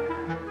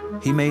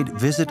 He made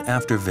visit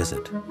after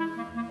visit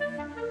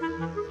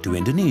to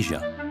Indonesia,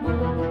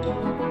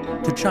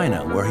 to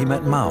China, where he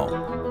met Mao,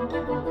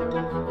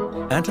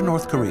 and to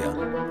North Korea,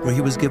 where he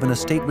was given a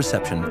state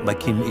reception by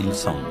Kim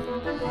Il-sung.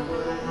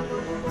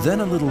 Then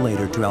a little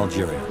later to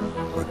Algeria,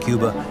 where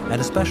Cuba,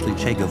 and especially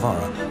Che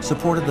Guevara,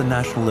 supported the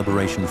National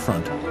Liberation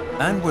Front,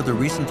 and where the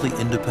recently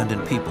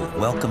independent people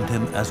welcomed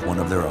him as one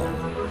of their own.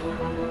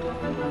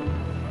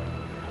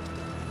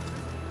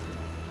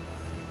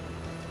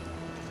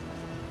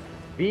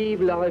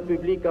 Vive la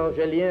République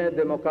argélienne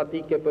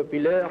démocratique et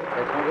populaire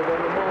et son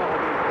gouvernement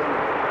révolutionnaire.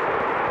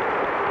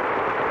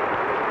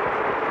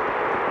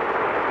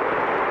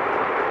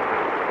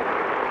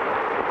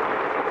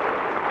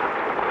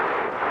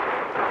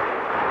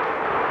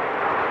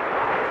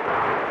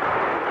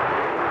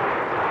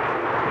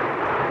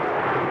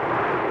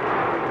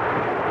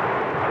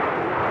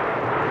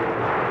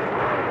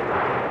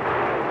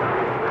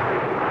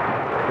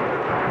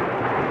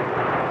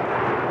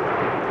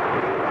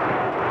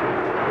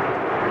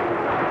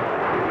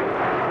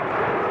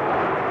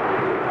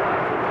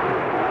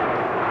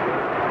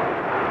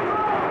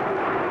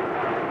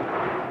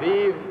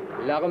 Vive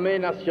l'armée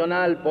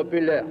nationale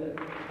populaire.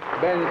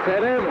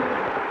 Venceremos.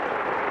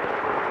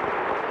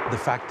 The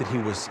fact that he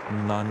was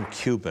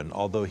non-Cuban,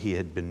 although he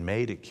had been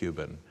made a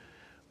Cuban,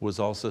 was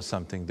also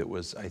something that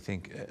was, I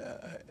think,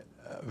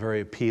 very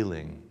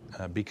appealing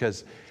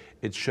because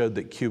it showed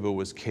that Cuba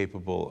was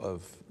capable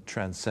of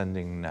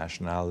transcending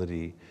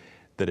nationality,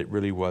 that it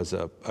really was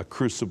a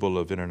crucible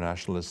of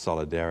internationalist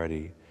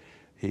solidarity.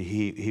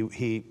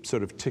 He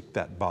sort of ticked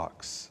that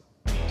box.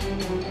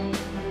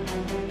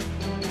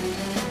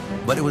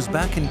 But it was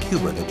back in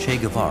Cuba that Che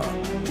Guevara,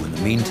 who in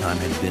the meantime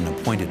had been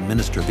appointed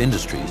Minister of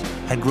Industries,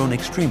 had grown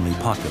extremely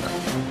popular.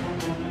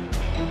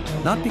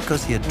 Not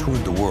because he had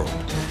toured the world,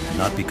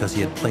 not because he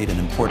had played an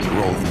important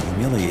role in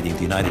humiliating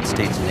the United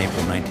States in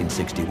April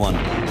 1961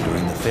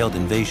 during the failed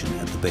invasion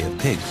at the Bay of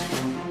Pigs.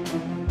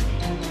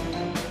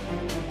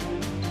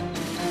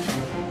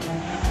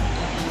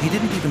 He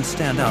didn't even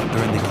stand out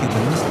during the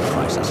Cuban Missile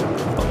Crisis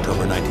of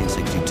October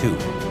 1962.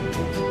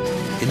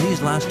 In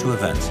these last two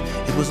events,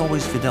 it was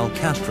always Fidel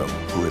Castro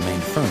who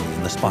remained firmly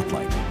in the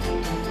spotlight.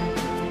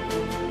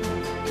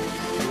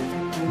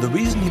 The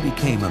reason he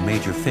became a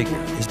major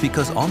figure is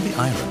because on the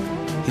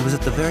island, he was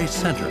at the very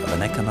center of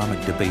an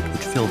economic debate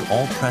which filled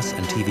all press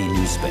and TV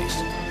news space,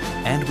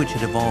 and which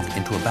had evolved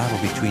into a battle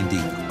between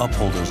the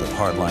upholders of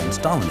hardline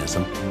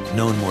Stalinism,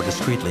 known more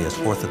discreetly as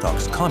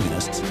Orthodox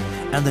Communists,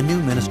 and the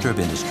new Minister of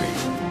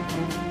Industries.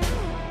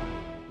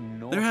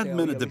 There hadn't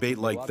been a debate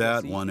like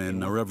that one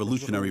in a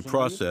revolutionary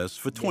process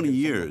for 20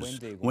 years,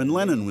 when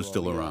Lenin was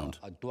still around.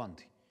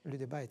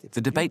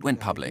 The debate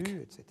went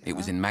public. It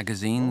was in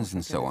magazines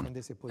and so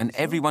on. And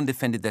everyone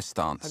defended their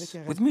stance,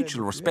 with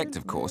mutual respect,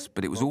 of course,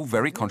 but it was all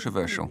very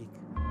controversial.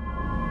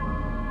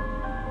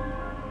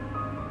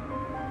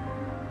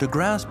 To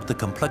grasp the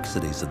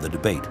complexities of the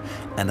debate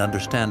and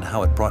understand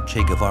how it brought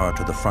Che Guevara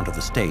to the front of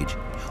the stage,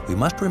 we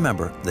must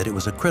remember that it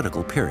was a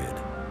critical period.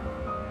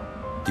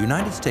 The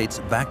United States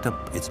backed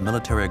up its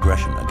military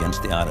aggression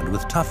against the island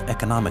with tough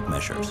economic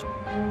measures.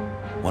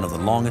 One of the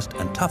longest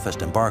and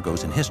toughest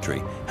embargoes in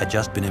history had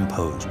just been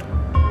imposed.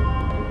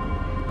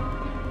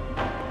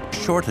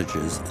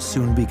 Shortages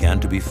soon began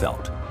to be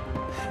felt.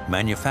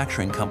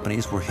 Manufacturing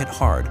companies were hit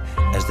hard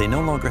as they no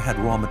longer had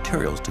raw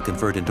materials to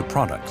convert into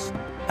products.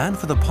 And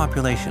for the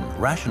population,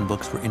 ration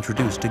books were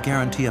introduced to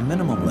guarantee a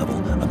minimum level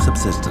of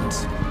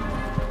subsistence.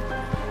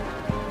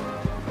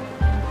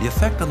 The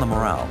effect on the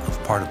morale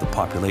of part of the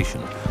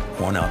population,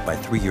 worn out by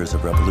 3 years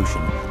of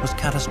revolution, was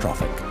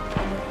catastrophic.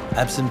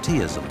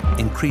 Absenteeism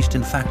increased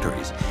in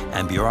factories,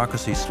 and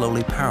bureaucracy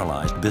slowly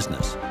paralyzed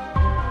business.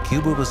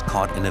 Cuba was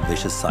caught in a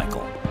vicious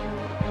cycle.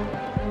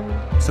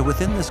 So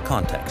within this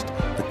context,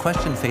 the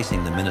question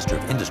facing the Minister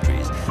of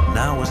Industries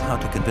now was how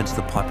to convince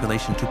the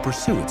population to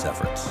pursue its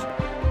efforts.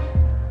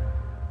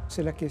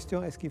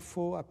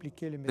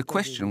 The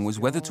question was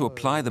whether to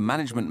apply the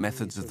management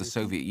methods of the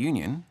Soviet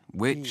Union,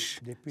 which,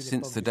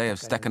 since the day of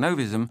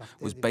Stakhanovism,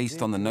 was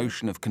based on the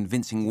notion of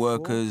convincing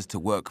workers to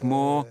work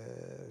more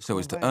so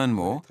as to earn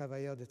more.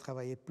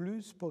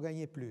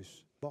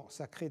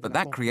 But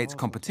that creates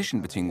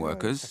competition between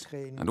workers,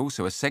 and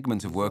also a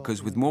segment of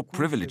workers with more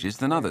privileges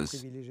than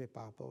others.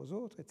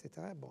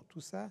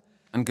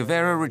 And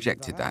Guevara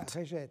rejected that.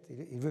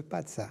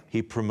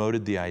 He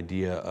promoted the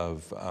idea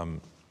of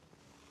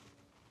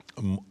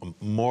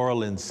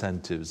moral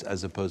incentives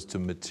as opposed to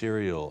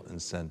material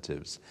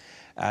incentives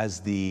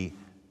as the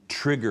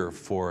trigger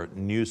for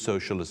new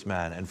socialist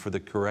man and for the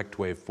correct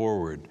way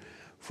forward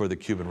for the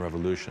Cuban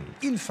Revolution.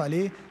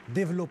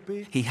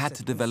 He had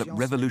to develop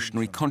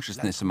revolutionary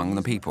consciousness among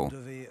the people.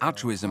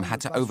 Altruism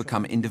had to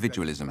overcome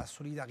individualism.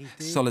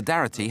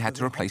 Solidarity had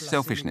to replace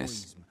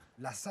selfishness.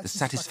 The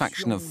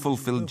satisfaction of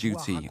fulfilled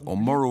duty or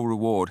moral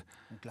reward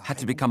had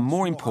to become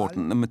more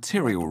important than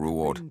material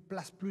reward.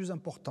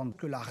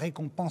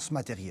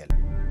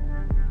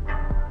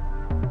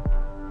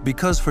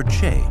 Because for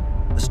Che,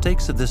 the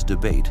stakes of this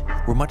debate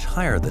were much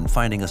higher than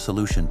finding a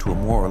solution to a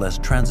more or less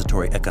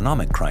transitory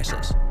economic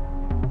crisis.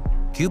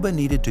 Cuba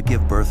needed to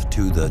give birth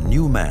to the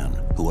new man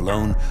who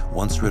alone,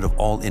 once rid of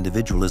all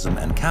individualism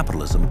and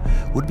capitalism,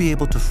 would be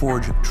able to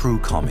forge true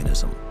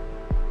communism.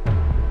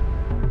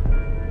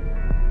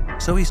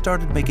 So he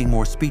started making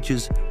more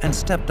speeches and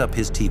stepped up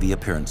his TV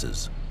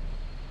appearances.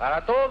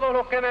 para todos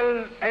los que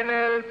en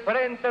el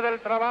frente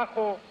del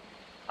trabajo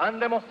han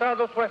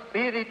demostrado su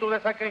espíritu de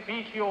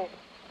sacrificio,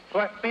 su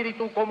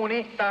espíritu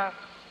comunista,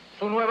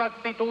 su nueva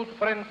actitud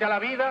frente a la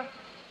vida,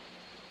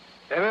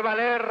 debe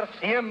valer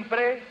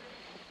siempre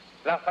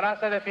la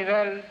frase de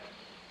Fidel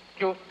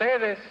que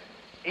ustedes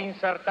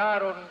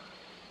insertaron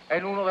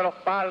en uno de los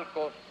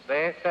palcos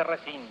de este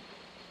recinto.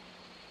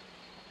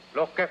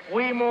 Los que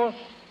fuimos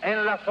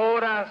en las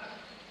horas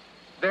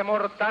de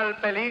mortal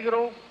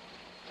peligro,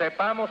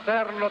 sepamos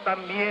serlo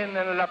también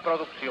en la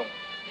producción.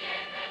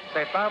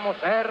 Sepamos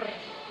ser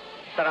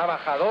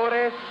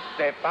trabajadores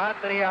de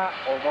patria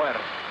o muerte.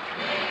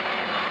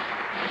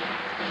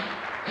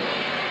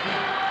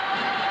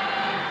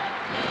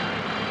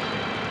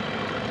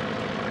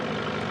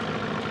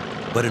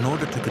 But in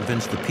order to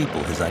convince the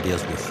people his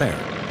ideas were fair,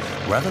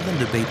 rather than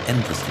debate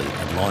endlessly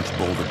and launch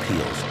bold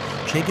appeals,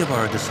 Che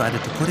Guevara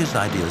decided to put his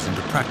ideas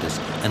into practice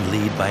and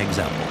lead by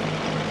example.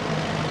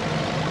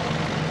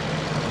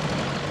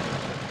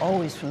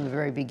 Always from the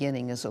very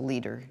beginning as a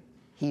leader,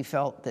 he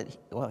felt that,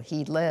 well,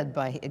 he led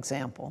by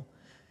example,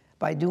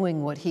 by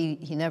doing what he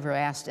never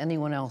asked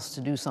anyone else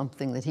to do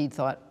something that he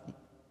thought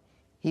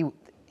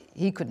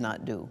he could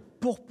not do.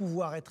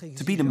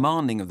 To be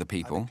demanding of the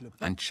people,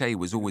 and Che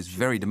was always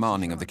very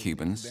demanding of the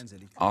Cubans,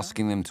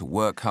 asking them to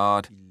work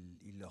hard,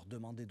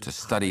 to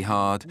study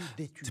hard,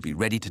 to be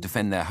ready to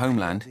defend their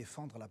homeland.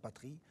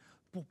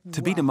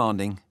 To be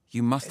demanding,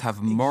 you must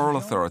have moral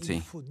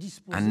authority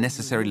and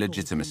necessary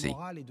legitimacy.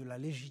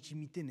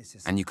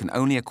 And you can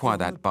only acquire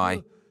that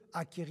by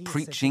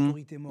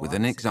preaching with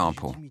an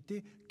example.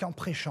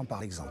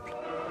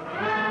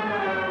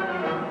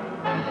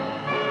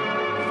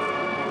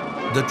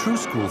 The true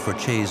school for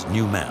Che's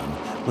new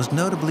man was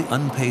notably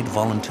unpaid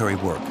voluntary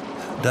work,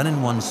 done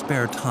in one's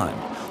spare time,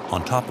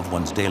 on top of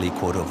one's daily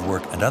quota of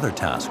work and other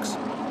tasks.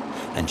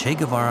 And Che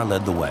Guevara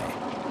led the way.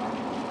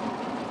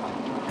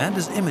 And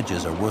his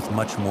images are worth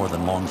much more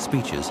than long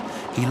speeches.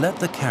 He let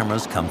the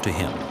cameras come to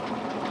him.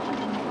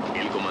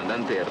 El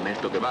comandante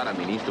Ernesto Guevara,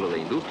 ministro de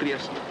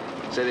Industrias,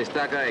 se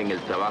destaca en el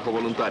trabajo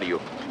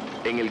voluntario,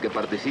 en el que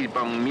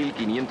participan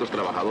 1.500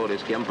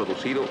 trabajadores que han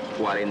producido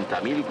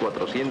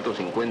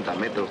 40.450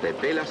 metros de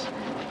telas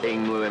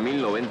en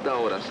 9.090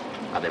 horas,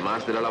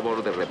 además de la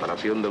labor de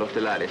reparación de los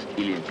telares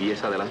y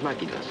limpieza de las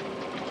máquinas.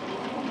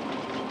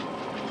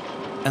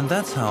 And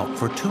that's how,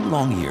 for 2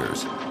 long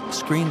years,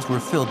 screens were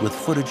filled with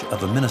footage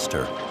of a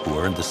minister who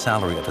earned the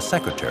salary of a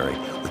secretary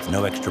with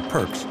no extra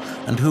perks,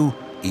 and who,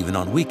 even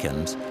on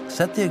weekends,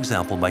 set the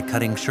example by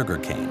cutting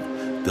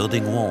sugarcane,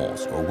 building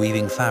walls or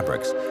weaving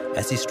fabrics,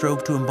 as he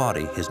strove to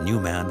embody his new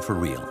man for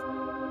real.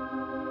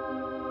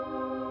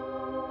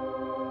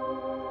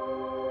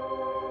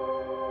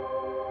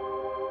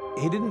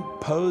 He didn't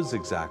pose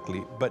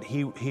exactly, but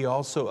he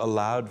also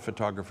allowed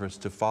photographers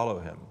to follow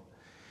him.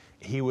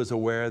 He was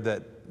aware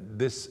that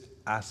this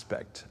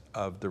aspect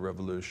of the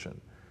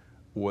revolution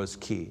was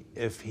key.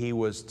 If he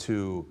was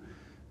to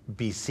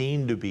be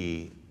seen to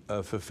be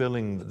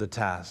fulfilling the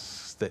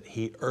tasks that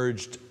he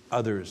urged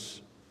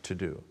others to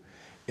do,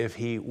 if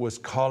he was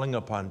calling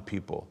upon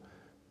people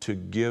to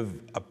give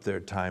up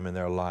their time and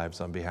their lives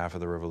on behalf of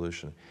the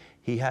revolution,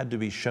 he had to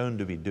be shown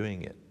to be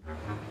doing it.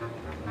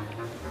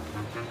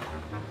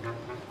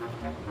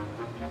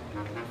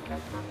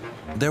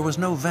 There was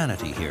no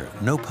vanity here,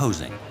 no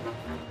posing.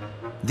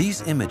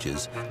 These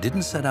images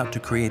didn't set out to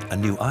create a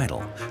new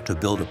idol, to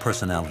build a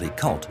personality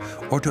cult,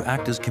 or to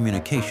act as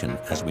communication,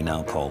 as we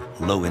now call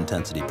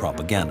low-intensity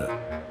propaganda.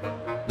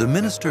 The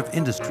Minister of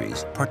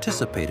Industries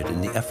participated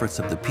in the efforts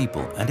of the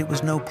people, and it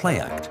was no play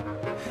act,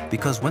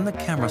 because when the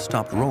camera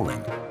stopped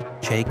rolling,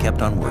 Che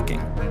kept on working.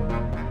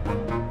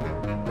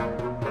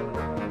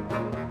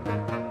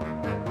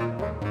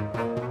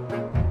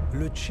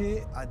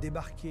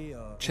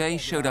 Che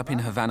showed up in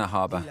Havana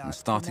Harbor and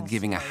started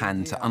giving a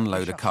hand to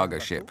unload a cargo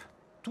ship.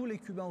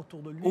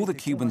 All the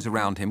Cubans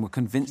around him were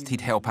convinced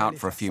he'd help out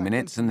for a few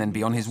minutes and then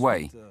be on his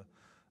way.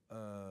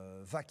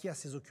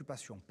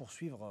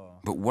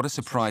 But what a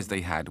surprise they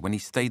had when he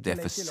stayed there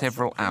for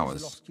several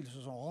hours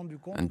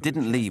and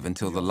didn't leave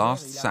until the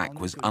last sack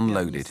was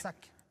unloaded.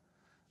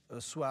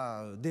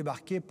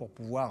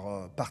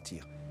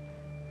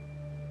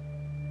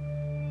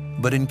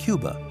 But in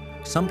Cuba,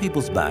 some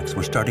people's backs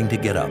were starting to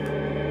get up.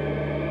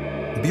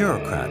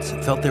 Bureaucrats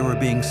felt they were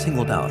being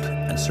singled out,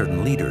 and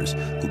certain leaders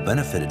who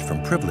benefited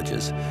from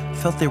privileges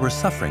felt they were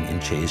suffering in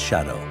Che's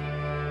shadow.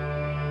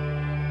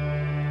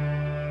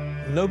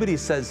 Nobody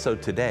says so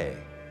today,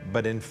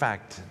 but in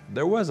fact,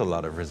 there was a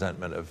lot of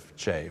resentment of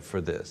Che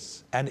for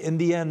this. And in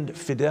the end,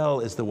 Fidel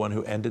is the one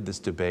who ended this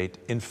debate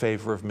in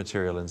favor of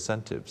material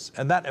incentives.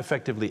 And that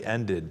effectively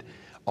ended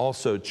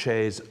also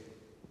Che's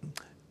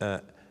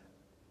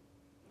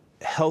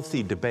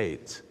healthy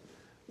debate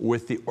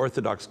with the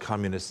Orthodox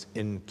communists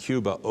in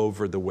Cuba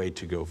over the way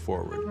to go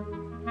forward.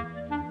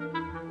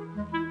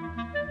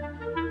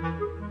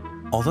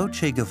 Although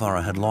Che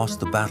Guevara had lost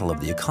the battle of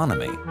the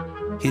economy,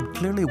 he had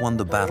clearly won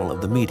the battle of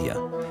the media,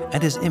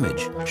 and his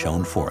image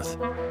shone forth.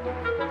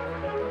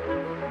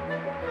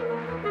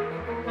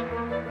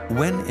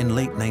 When, in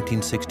late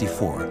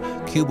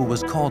 1964, Cuba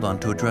was called on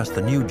to address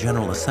the new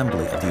General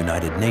Assembly of the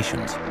United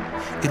Nations,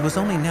 it was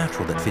only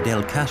natural that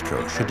Fidel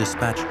Castro should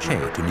dispatch Che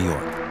to New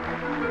York.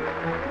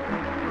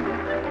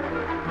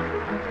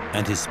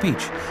 And his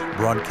speech,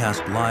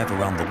 broadcast live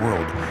around the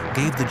world,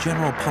 gave the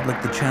general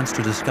public the chance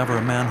to discover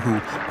a man who,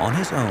 on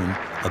his own,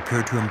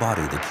 appeared to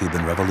embody the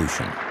Cuban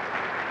Revolution.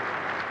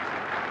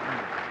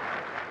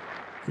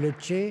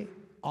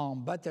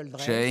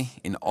 Che,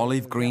 in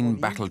olive green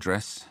battle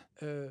dress,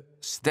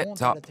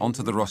 stepped up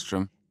onto the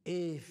rostrum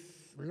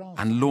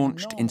and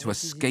launched into a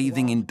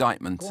scathing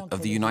indictment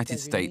of the United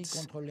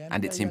States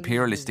and its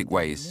imperialistic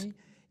ways.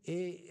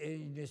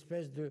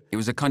 It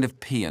was a kind of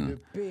paean,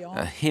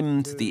 a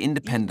hymn to the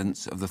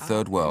independence of the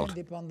Third World.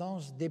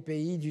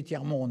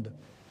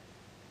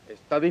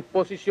 Esta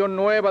disposición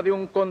nueva de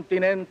un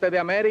continente de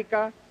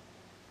América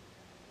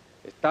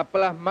está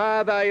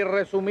plasmada y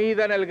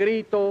resumida en el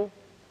grito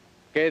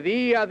que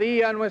día a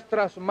día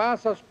nuestras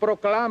masas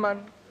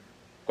proclaman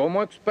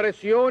como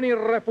expresión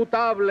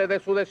irrefutable de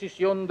su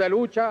decisión de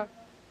lucha,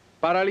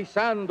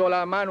 paralizando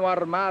la mano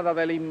armada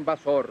del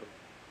invasor.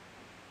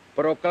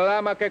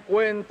 Proclama que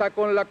cuenta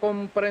con la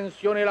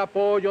comprensión y el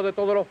apoyo de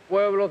todos los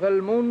pueblos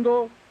del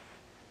mundo.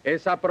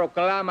 Esa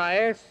proclama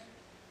es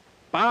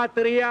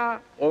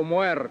patria o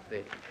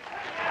muerte.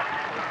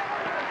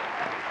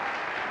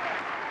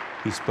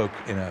 He spoke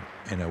in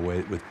a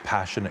way with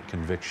passionate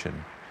conviction,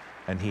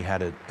 and he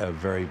had a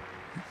very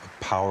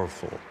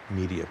powerful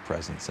media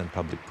presence and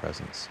public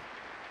presence.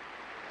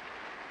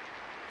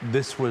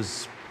 This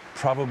was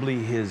probably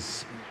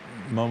his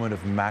moment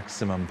of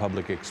maximum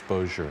public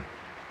exposure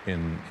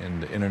in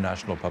the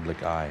international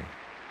public eye.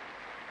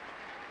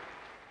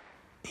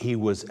 He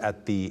was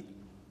at the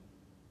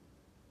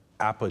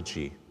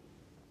apogee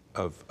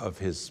of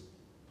his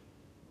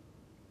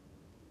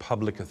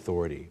public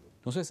authority.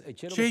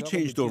 Che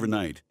changed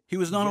overnight. He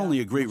was not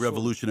only a great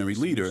revolutionary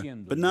leader,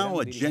 but now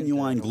a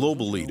genuine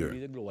global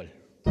leader.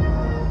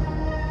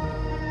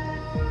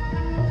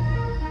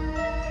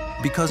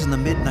 Because in the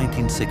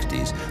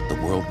mid-1960s, the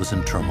world was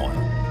in turmoil.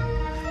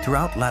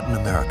 Throughout Latin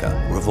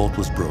America, revolt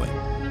was brewing.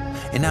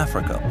 In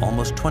Africa,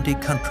 almost 20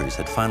 countries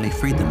had finally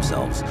freed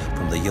themselves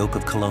from the yoke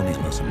of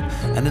colonialism,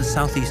 and in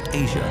Southeast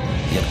Asia,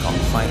 Viet Cong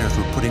fighters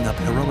were putting up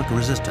heroic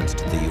resistance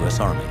to the U.S.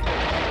 Army.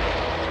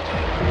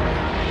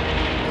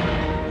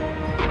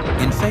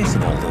 In face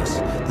of all this,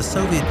 the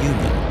Soviet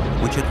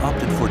Union, which had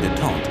opted for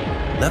détente,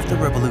 left the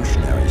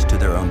revolutionaries to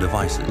their own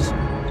devices.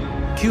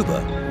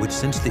 Cuba, which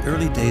since the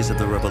early days of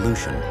the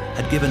revolution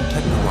had given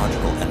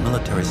technological and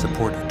military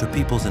support to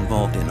peoples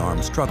involved in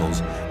armed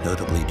struggles,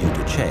 notably due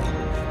to Che,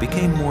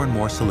 became more and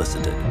more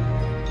solicited.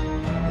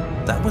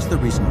 That was the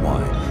reason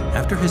why,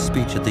 after his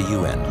speech at the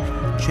UN,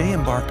 Che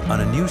embarked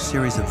on a new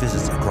series of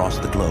visits across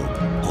the globe,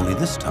 only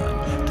this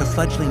time to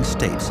fledgling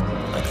states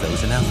like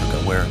those in Africa,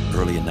 where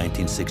early in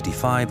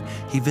 1965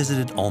 he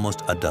visited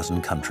almost a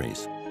dozen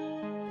countries.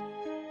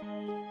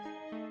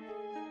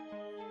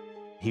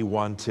 He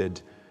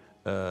wanted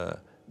the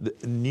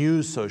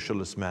new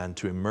socialist man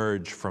to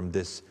emerge from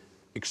this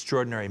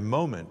extraordinary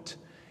moment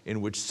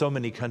in which so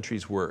many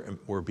countries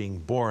were being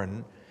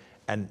born,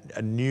 and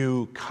a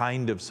new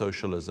kind of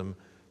socialism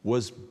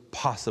was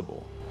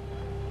possible.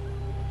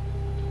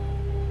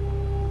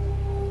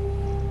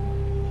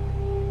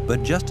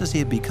 But just as he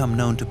had become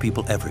known to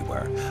people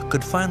everywhere,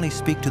 could finally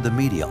speak to the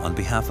media on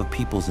behalf of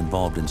peoples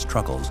involved in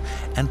struggles,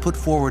 and put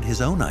forward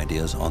his own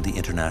ideas on the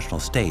international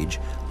stage,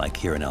 like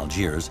here in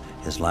Algiers,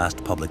 his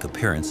last public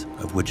appearance,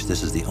 of which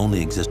this is the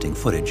only existing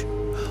footage,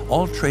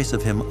 all trace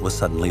of him was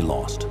suddenly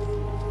lost.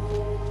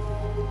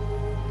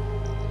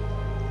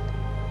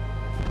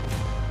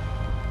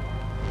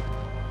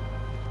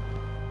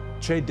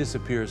 Che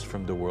disappears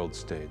from the world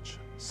stage,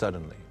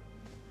 suddenly.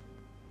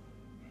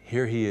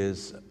 Here he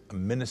is, a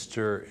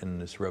minister in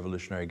this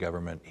revolutionary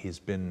government. He's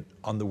been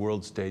on the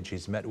world stage.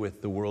 He's met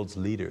with the world's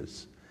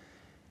leaders.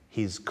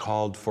 He's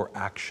called for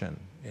action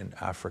in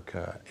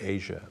Africa,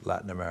 Asia,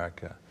 Latin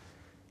America.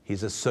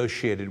 He's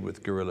associated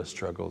with guerrilla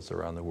struggles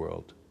around the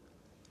world,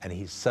 and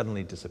he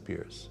suddenly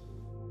disappears.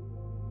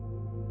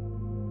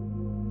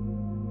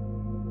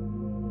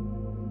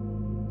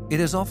 It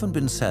has often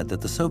been said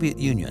that the Soviet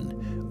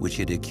Union, which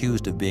he had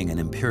accused of being an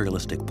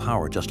imperialistic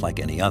power just like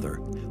any other,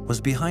 was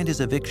behind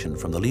his eviction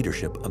from the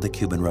leadership of the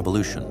Cuban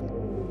Revolution.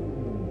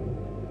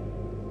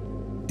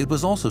 It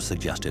was also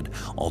suggested,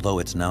 although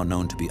it's now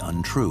known to be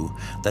untrue,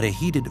 that a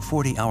heated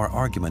 40-hour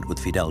argument with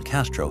Fidel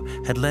Castro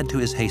had led to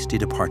his hasty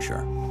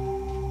departure.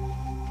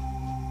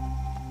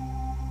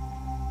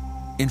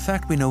 In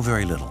fact, we know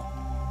very little.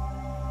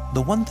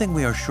 The one thing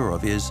we are sure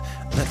of is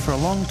that for a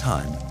long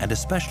time, and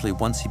especially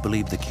once he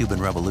believed the Cuban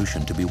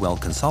Revolution to be well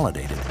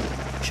consolidated,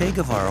 Che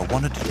Guevara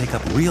wanted to take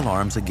up real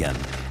arms again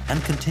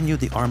and continue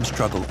the armed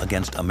struggle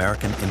against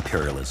American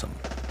imperialism.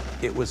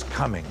 It was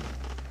coming,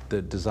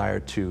 the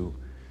desire to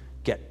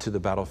get to the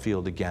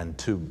battlefield again,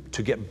 to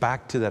get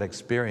back to that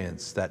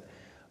experience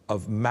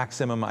of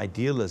maximum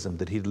idealism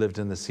that he'd lived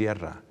in the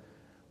Sierra,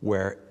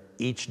 where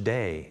each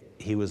day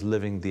he was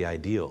living the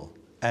ideal.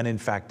 And in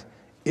fact,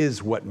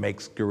 is what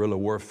makes guerrilla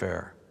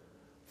warfare,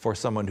 for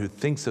someone who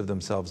thinks of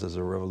themselves as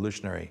a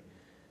revolutionary,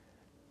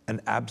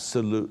 an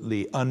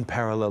absolutely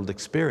unparalleled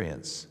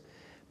experience.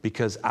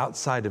 Because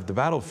outside of the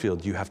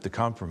battlefield, you have to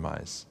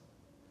compromise.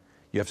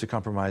 You have to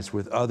compromise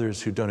with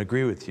others who don't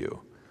agree with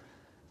you,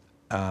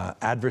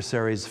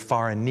 adversaries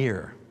far and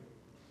near.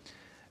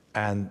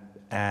 And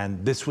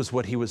this was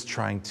what he was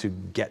trying to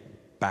get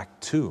back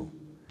to.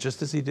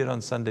 Just as he did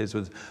on Sundays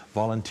with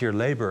volunteer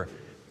labor,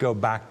 go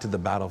back to the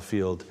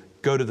battlefield,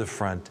 go to the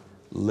front,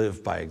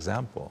 live by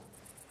example.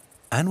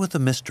 And with the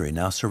mystery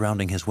now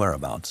surrounding his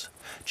whereabouts,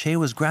 Che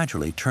was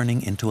gradually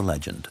turning into a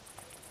legend.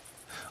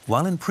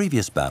 While in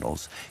previous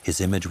battles his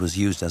image was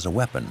used as a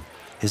weapon,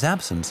 his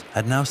absence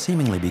had now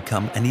seemingly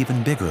become an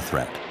even bigger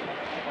threat.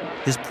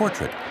 His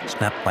portrait,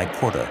 snapped by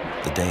Corda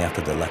the day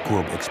after the La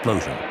Courbe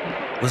explosion,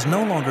 was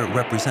no longer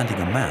representing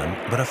a man,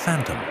 but a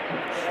phantom,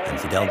 and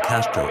Fidel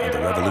Castro and the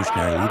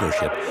revolutionary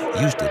leadership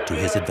used it to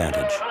his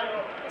advantage.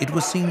 It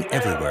was seen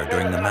everywhere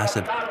during the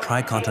massive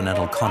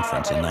Tricontinental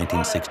Conference in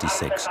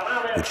 1966,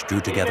 which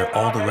drew together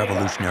all the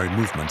revolutionary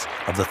movements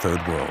of the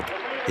Third World.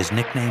 His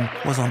nickname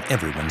was on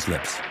everyone's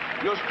lips.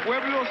 Los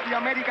pueblos de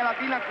América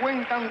Latina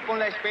cuentan con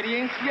la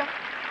experiencia,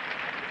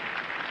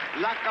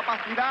 la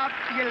capacidad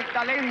y el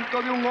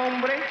talento de un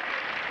hombre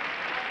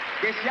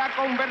que se ha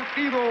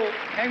convertido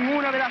en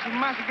una de las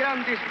más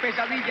grandes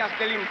pesadillas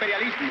del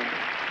imperialismo.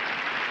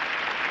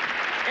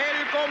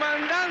 El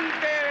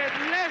comandante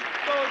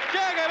Ernesto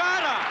Che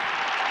Guevara.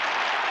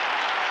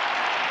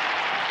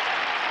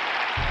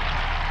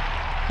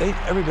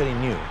 Everybody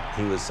knew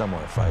he was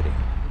somewhere fighting.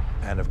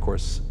 And of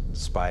course,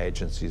 spy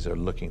agencies are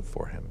looking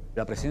for him.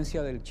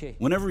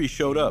 Whenever he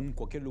showed up,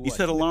 he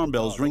set alarm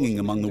bells ringing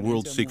among the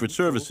world's secret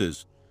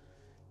services.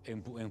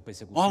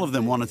 All of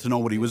them wanted to know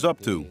what he was up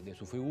to.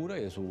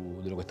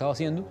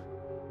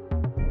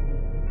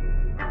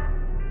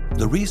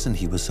 The reason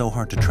he was so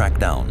hard to track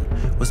down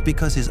was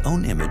because his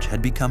own image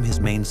had become his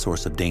main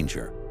source of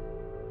danger.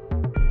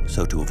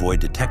 So to avoid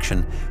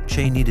detection,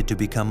 Che needed to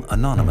become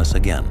anonymous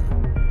again.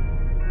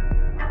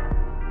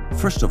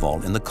 First of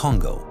all, in the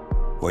Congo,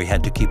 where he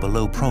had to keep a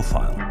low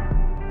profile.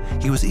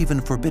 He was even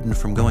forbidden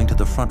from going to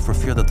the front for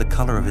fear that the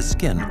color of his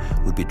skin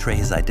would betray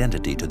his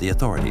identity to the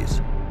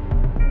authorities.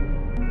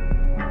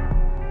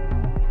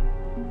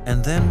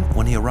 And then,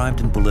 when he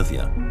arrived in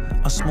Bolivia,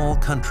 a small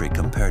country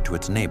compared to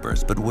its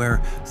neighbors, but where,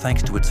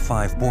 thanks to its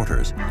 5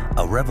 borders,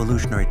 a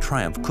revolutionary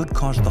triumph could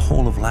cause the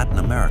whole of Latin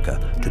America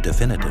to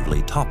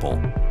definitively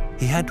topple,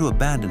 he had to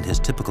abandon his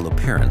typical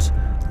appearance,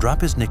 drop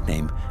his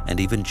nickname, and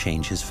even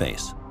change his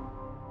face.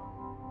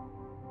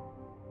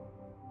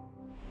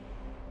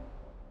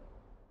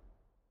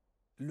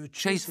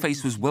 Che's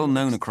face was well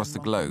known across the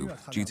globe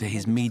due to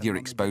his media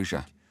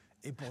exposure.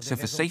 So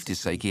for safety's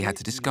sake, he had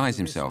to disguise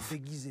himself.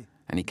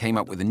 And he came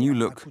up with a new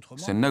look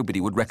so nobody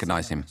would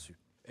recognize him.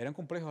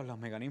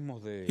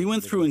 He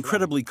went through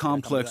incredibly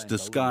complex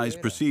disguise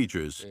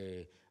procedures.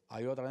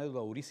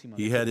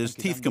 He had his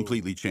teeth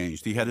completely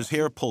changed. He had his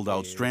hair pulled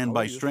out strand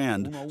by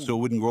strand so it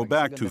wouldn't grow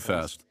back too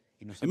fast.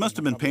 It must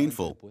have been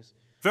painful,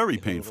 very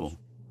painful.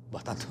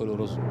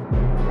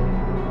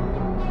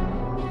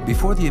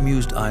 Before the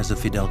amused eyes of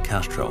Fidel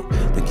Castro,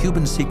 the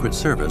Cuban Secret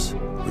Service,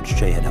 which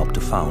Che had helped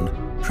to found,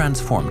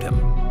 transformed him.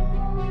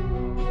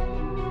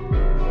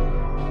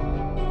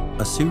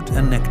 A suit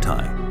and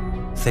necktie,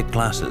 thick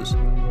glasses,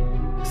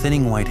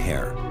 thinning white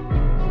hair.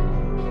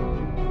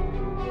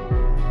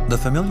 The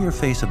familiar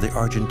face of the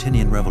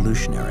Argentinian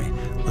revolutionary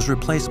was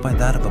replaced by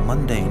that of a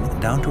mundane,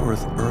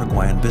 down-to-earth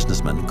Uruguayan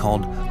businessman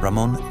called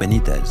Ramon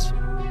Benitez.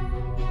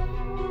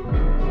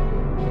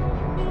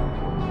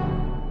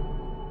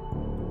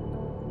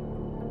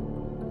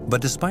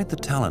 But despite the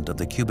talent of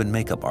the Cuban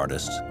makeup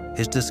artists,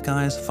 his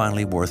disguise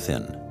finally wore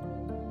thin.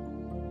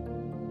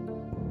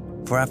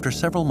 For after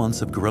several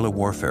months of guerrilla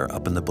warfare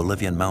up in the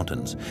Bolivian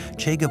mountains,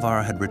 Che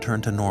Guevara had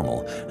returned to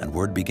normal and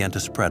word began to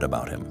spread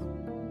about him.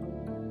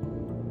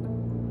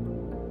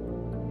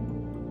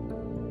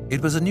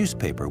 It was a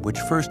newspaper which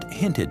first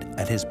hinted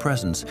at his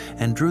presence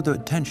and drew the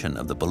attention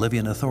of the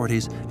Bolivian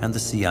authorities and the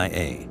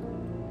CIA.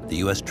 The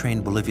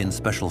US-trained Bolivian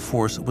Special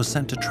Force was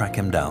sent to track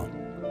him down.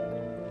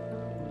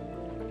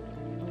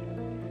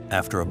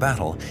 After a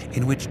battle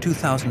in which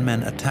 2,000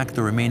 men attacked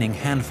the remaining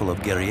handful of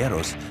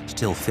guerrilleros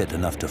still fit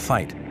enough to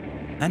fight,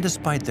 and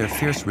despite their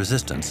fierce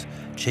resistance,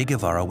 Che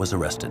Guevara was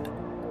arrested.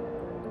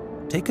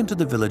 Taken to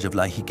the village of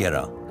La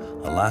Higuera,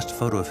 a last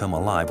photo of him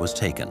alive was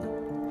taken.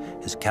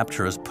 His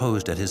captors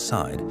posed at his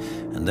side,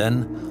 and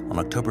then, on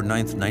October 9,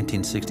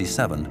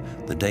 1967,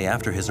 the day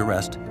after his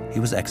arrest, he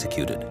was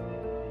executed.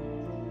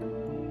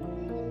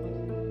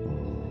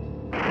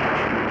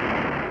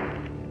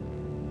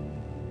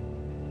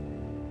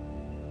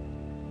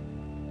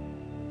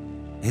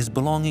 His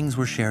belongings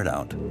were shared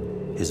out.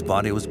 His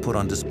body was put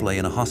on display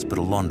in a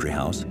hospital laundry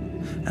house,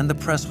 and the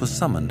press was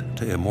summoned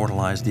to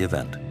immortalize the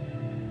event.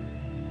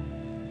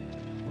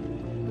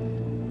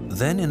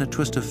 Then, in a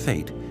twist of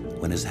fate,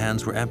 when his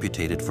hands were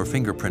amputated for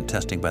fingerprint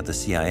testing by the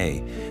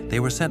CIA, they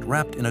were sent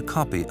wrapped in a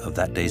copy of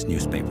that day's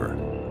newspaper.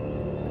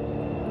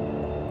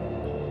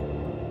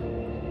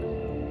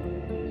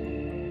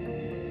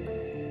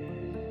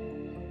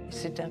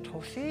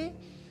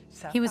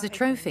 He was a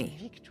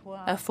trophy,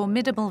 a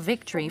formidable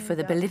victory for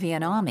the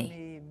Bolivian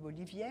army,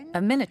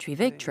 a military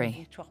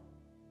victory,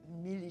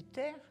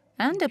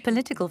 and a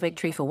political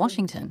victory for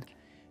Washington.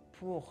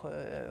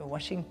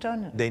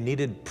 They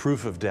needed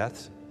proof of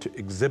death to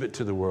exhibit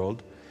to the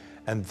world,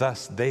 and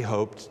thus they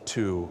hoped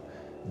to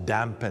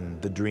dampen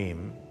the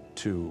dream,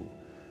 to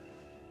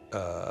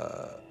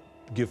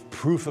give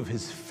proof of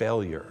his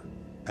failure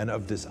and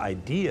of this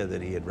idea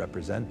that he had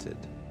represented.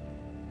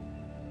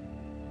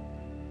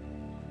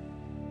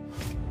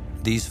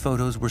 These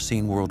photos were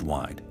seen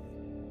worldwide.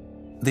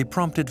 They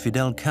prompted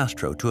Fidel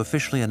Castro to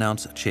officially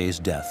announce Che's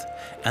death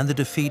and the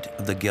defeat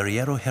of the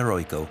Guerrillero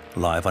Heroico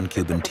live on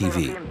Cuban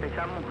TV.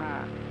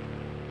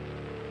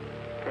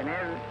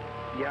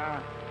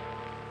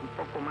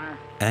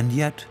 And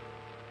yet,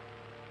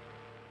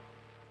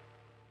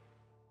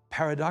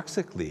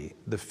 paradoxically,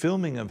 the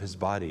filming of his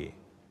body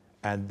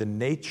and the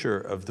nature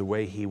of the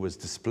way he was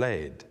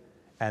displayed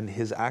and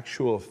his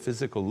actual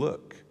physical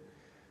look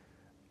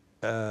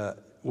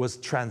was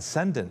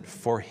transcendent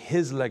for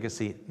his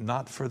legacy,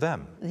 not for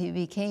them. He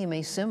became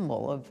a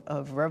symbol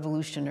of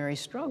revolutionary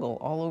struggle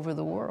all over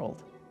the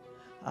world.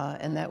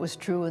 And that was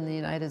true in the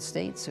United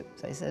States.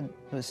 As I said,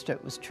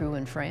 it was true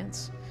in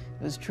France.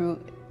 It was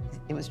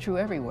true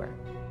everywhere.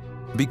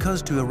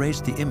 Because to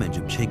erase the image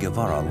of Che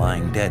Guevara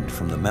lying dead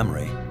from the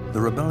memory, the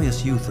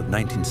rebellious youth of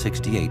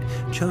 1968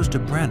 chose to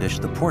brandish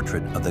the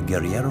portrait of the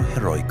Guerrillero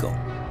Heroico.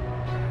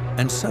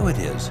 And so it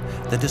is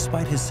that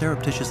despite his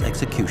surreptitious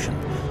execution,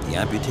 the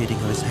amputating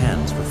of his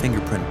hands for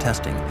fingerprint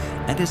testing,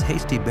 and his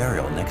hasty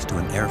burial next to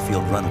an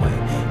airfield runway,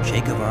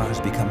 Che Guevara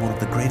has become one of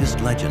the greatest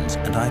legends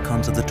and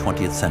icons of the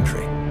 20th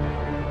century.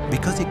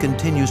 Because he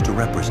continues to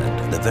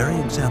represent the very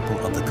example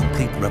of the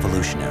complete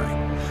revolutionary,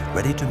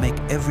 ready to make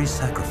every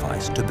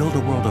sacrifice to build a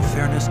world of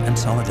fairness and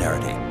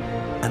solidarity,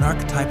 an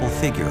archetypal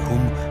figure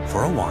whom,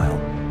 for a while,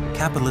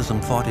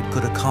 capitalism thought it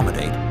could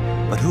accommodate,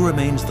 but who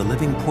remains the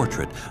living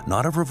portrait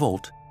not of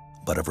revolt,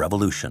 but of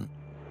revolution.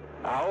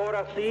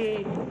 Ahora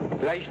sí,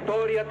 la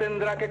historia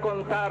tendrá que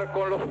contar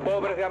con los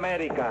pobres de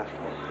América,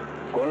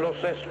 con los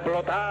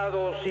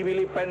explotados y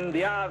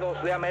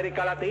vilipendiados de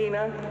América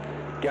Latina,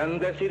 que han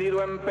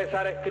decidido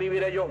empezar a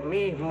escribir ellos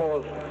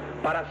mismos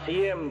para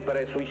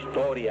siempre su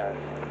historia.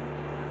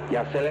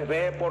 Ya se les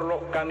ve por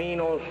los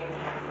caminos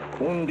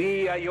un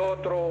día y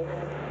otro,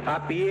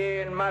 a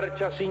pie en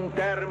marcha sin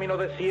término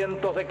de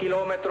cientos de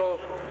kilómetros,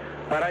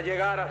 para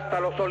llegar hasta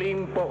los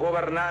Olimpos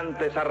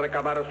gobernantes a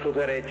recabar sus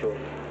derechos.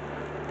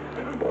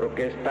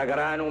 Porque esta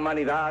gran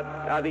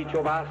humanidad ha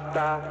dicho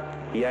basta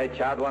y ha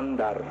echado a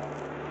andar.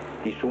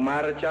 Y su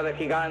marcha de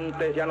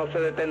gigantes ya no se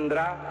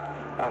detendrá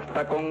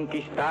hasta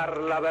conquistar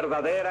la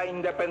verdadera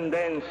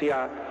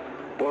independencia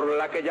por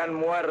la que ya han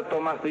muerto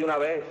más de una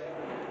vez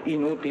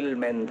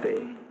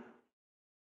inútilmente.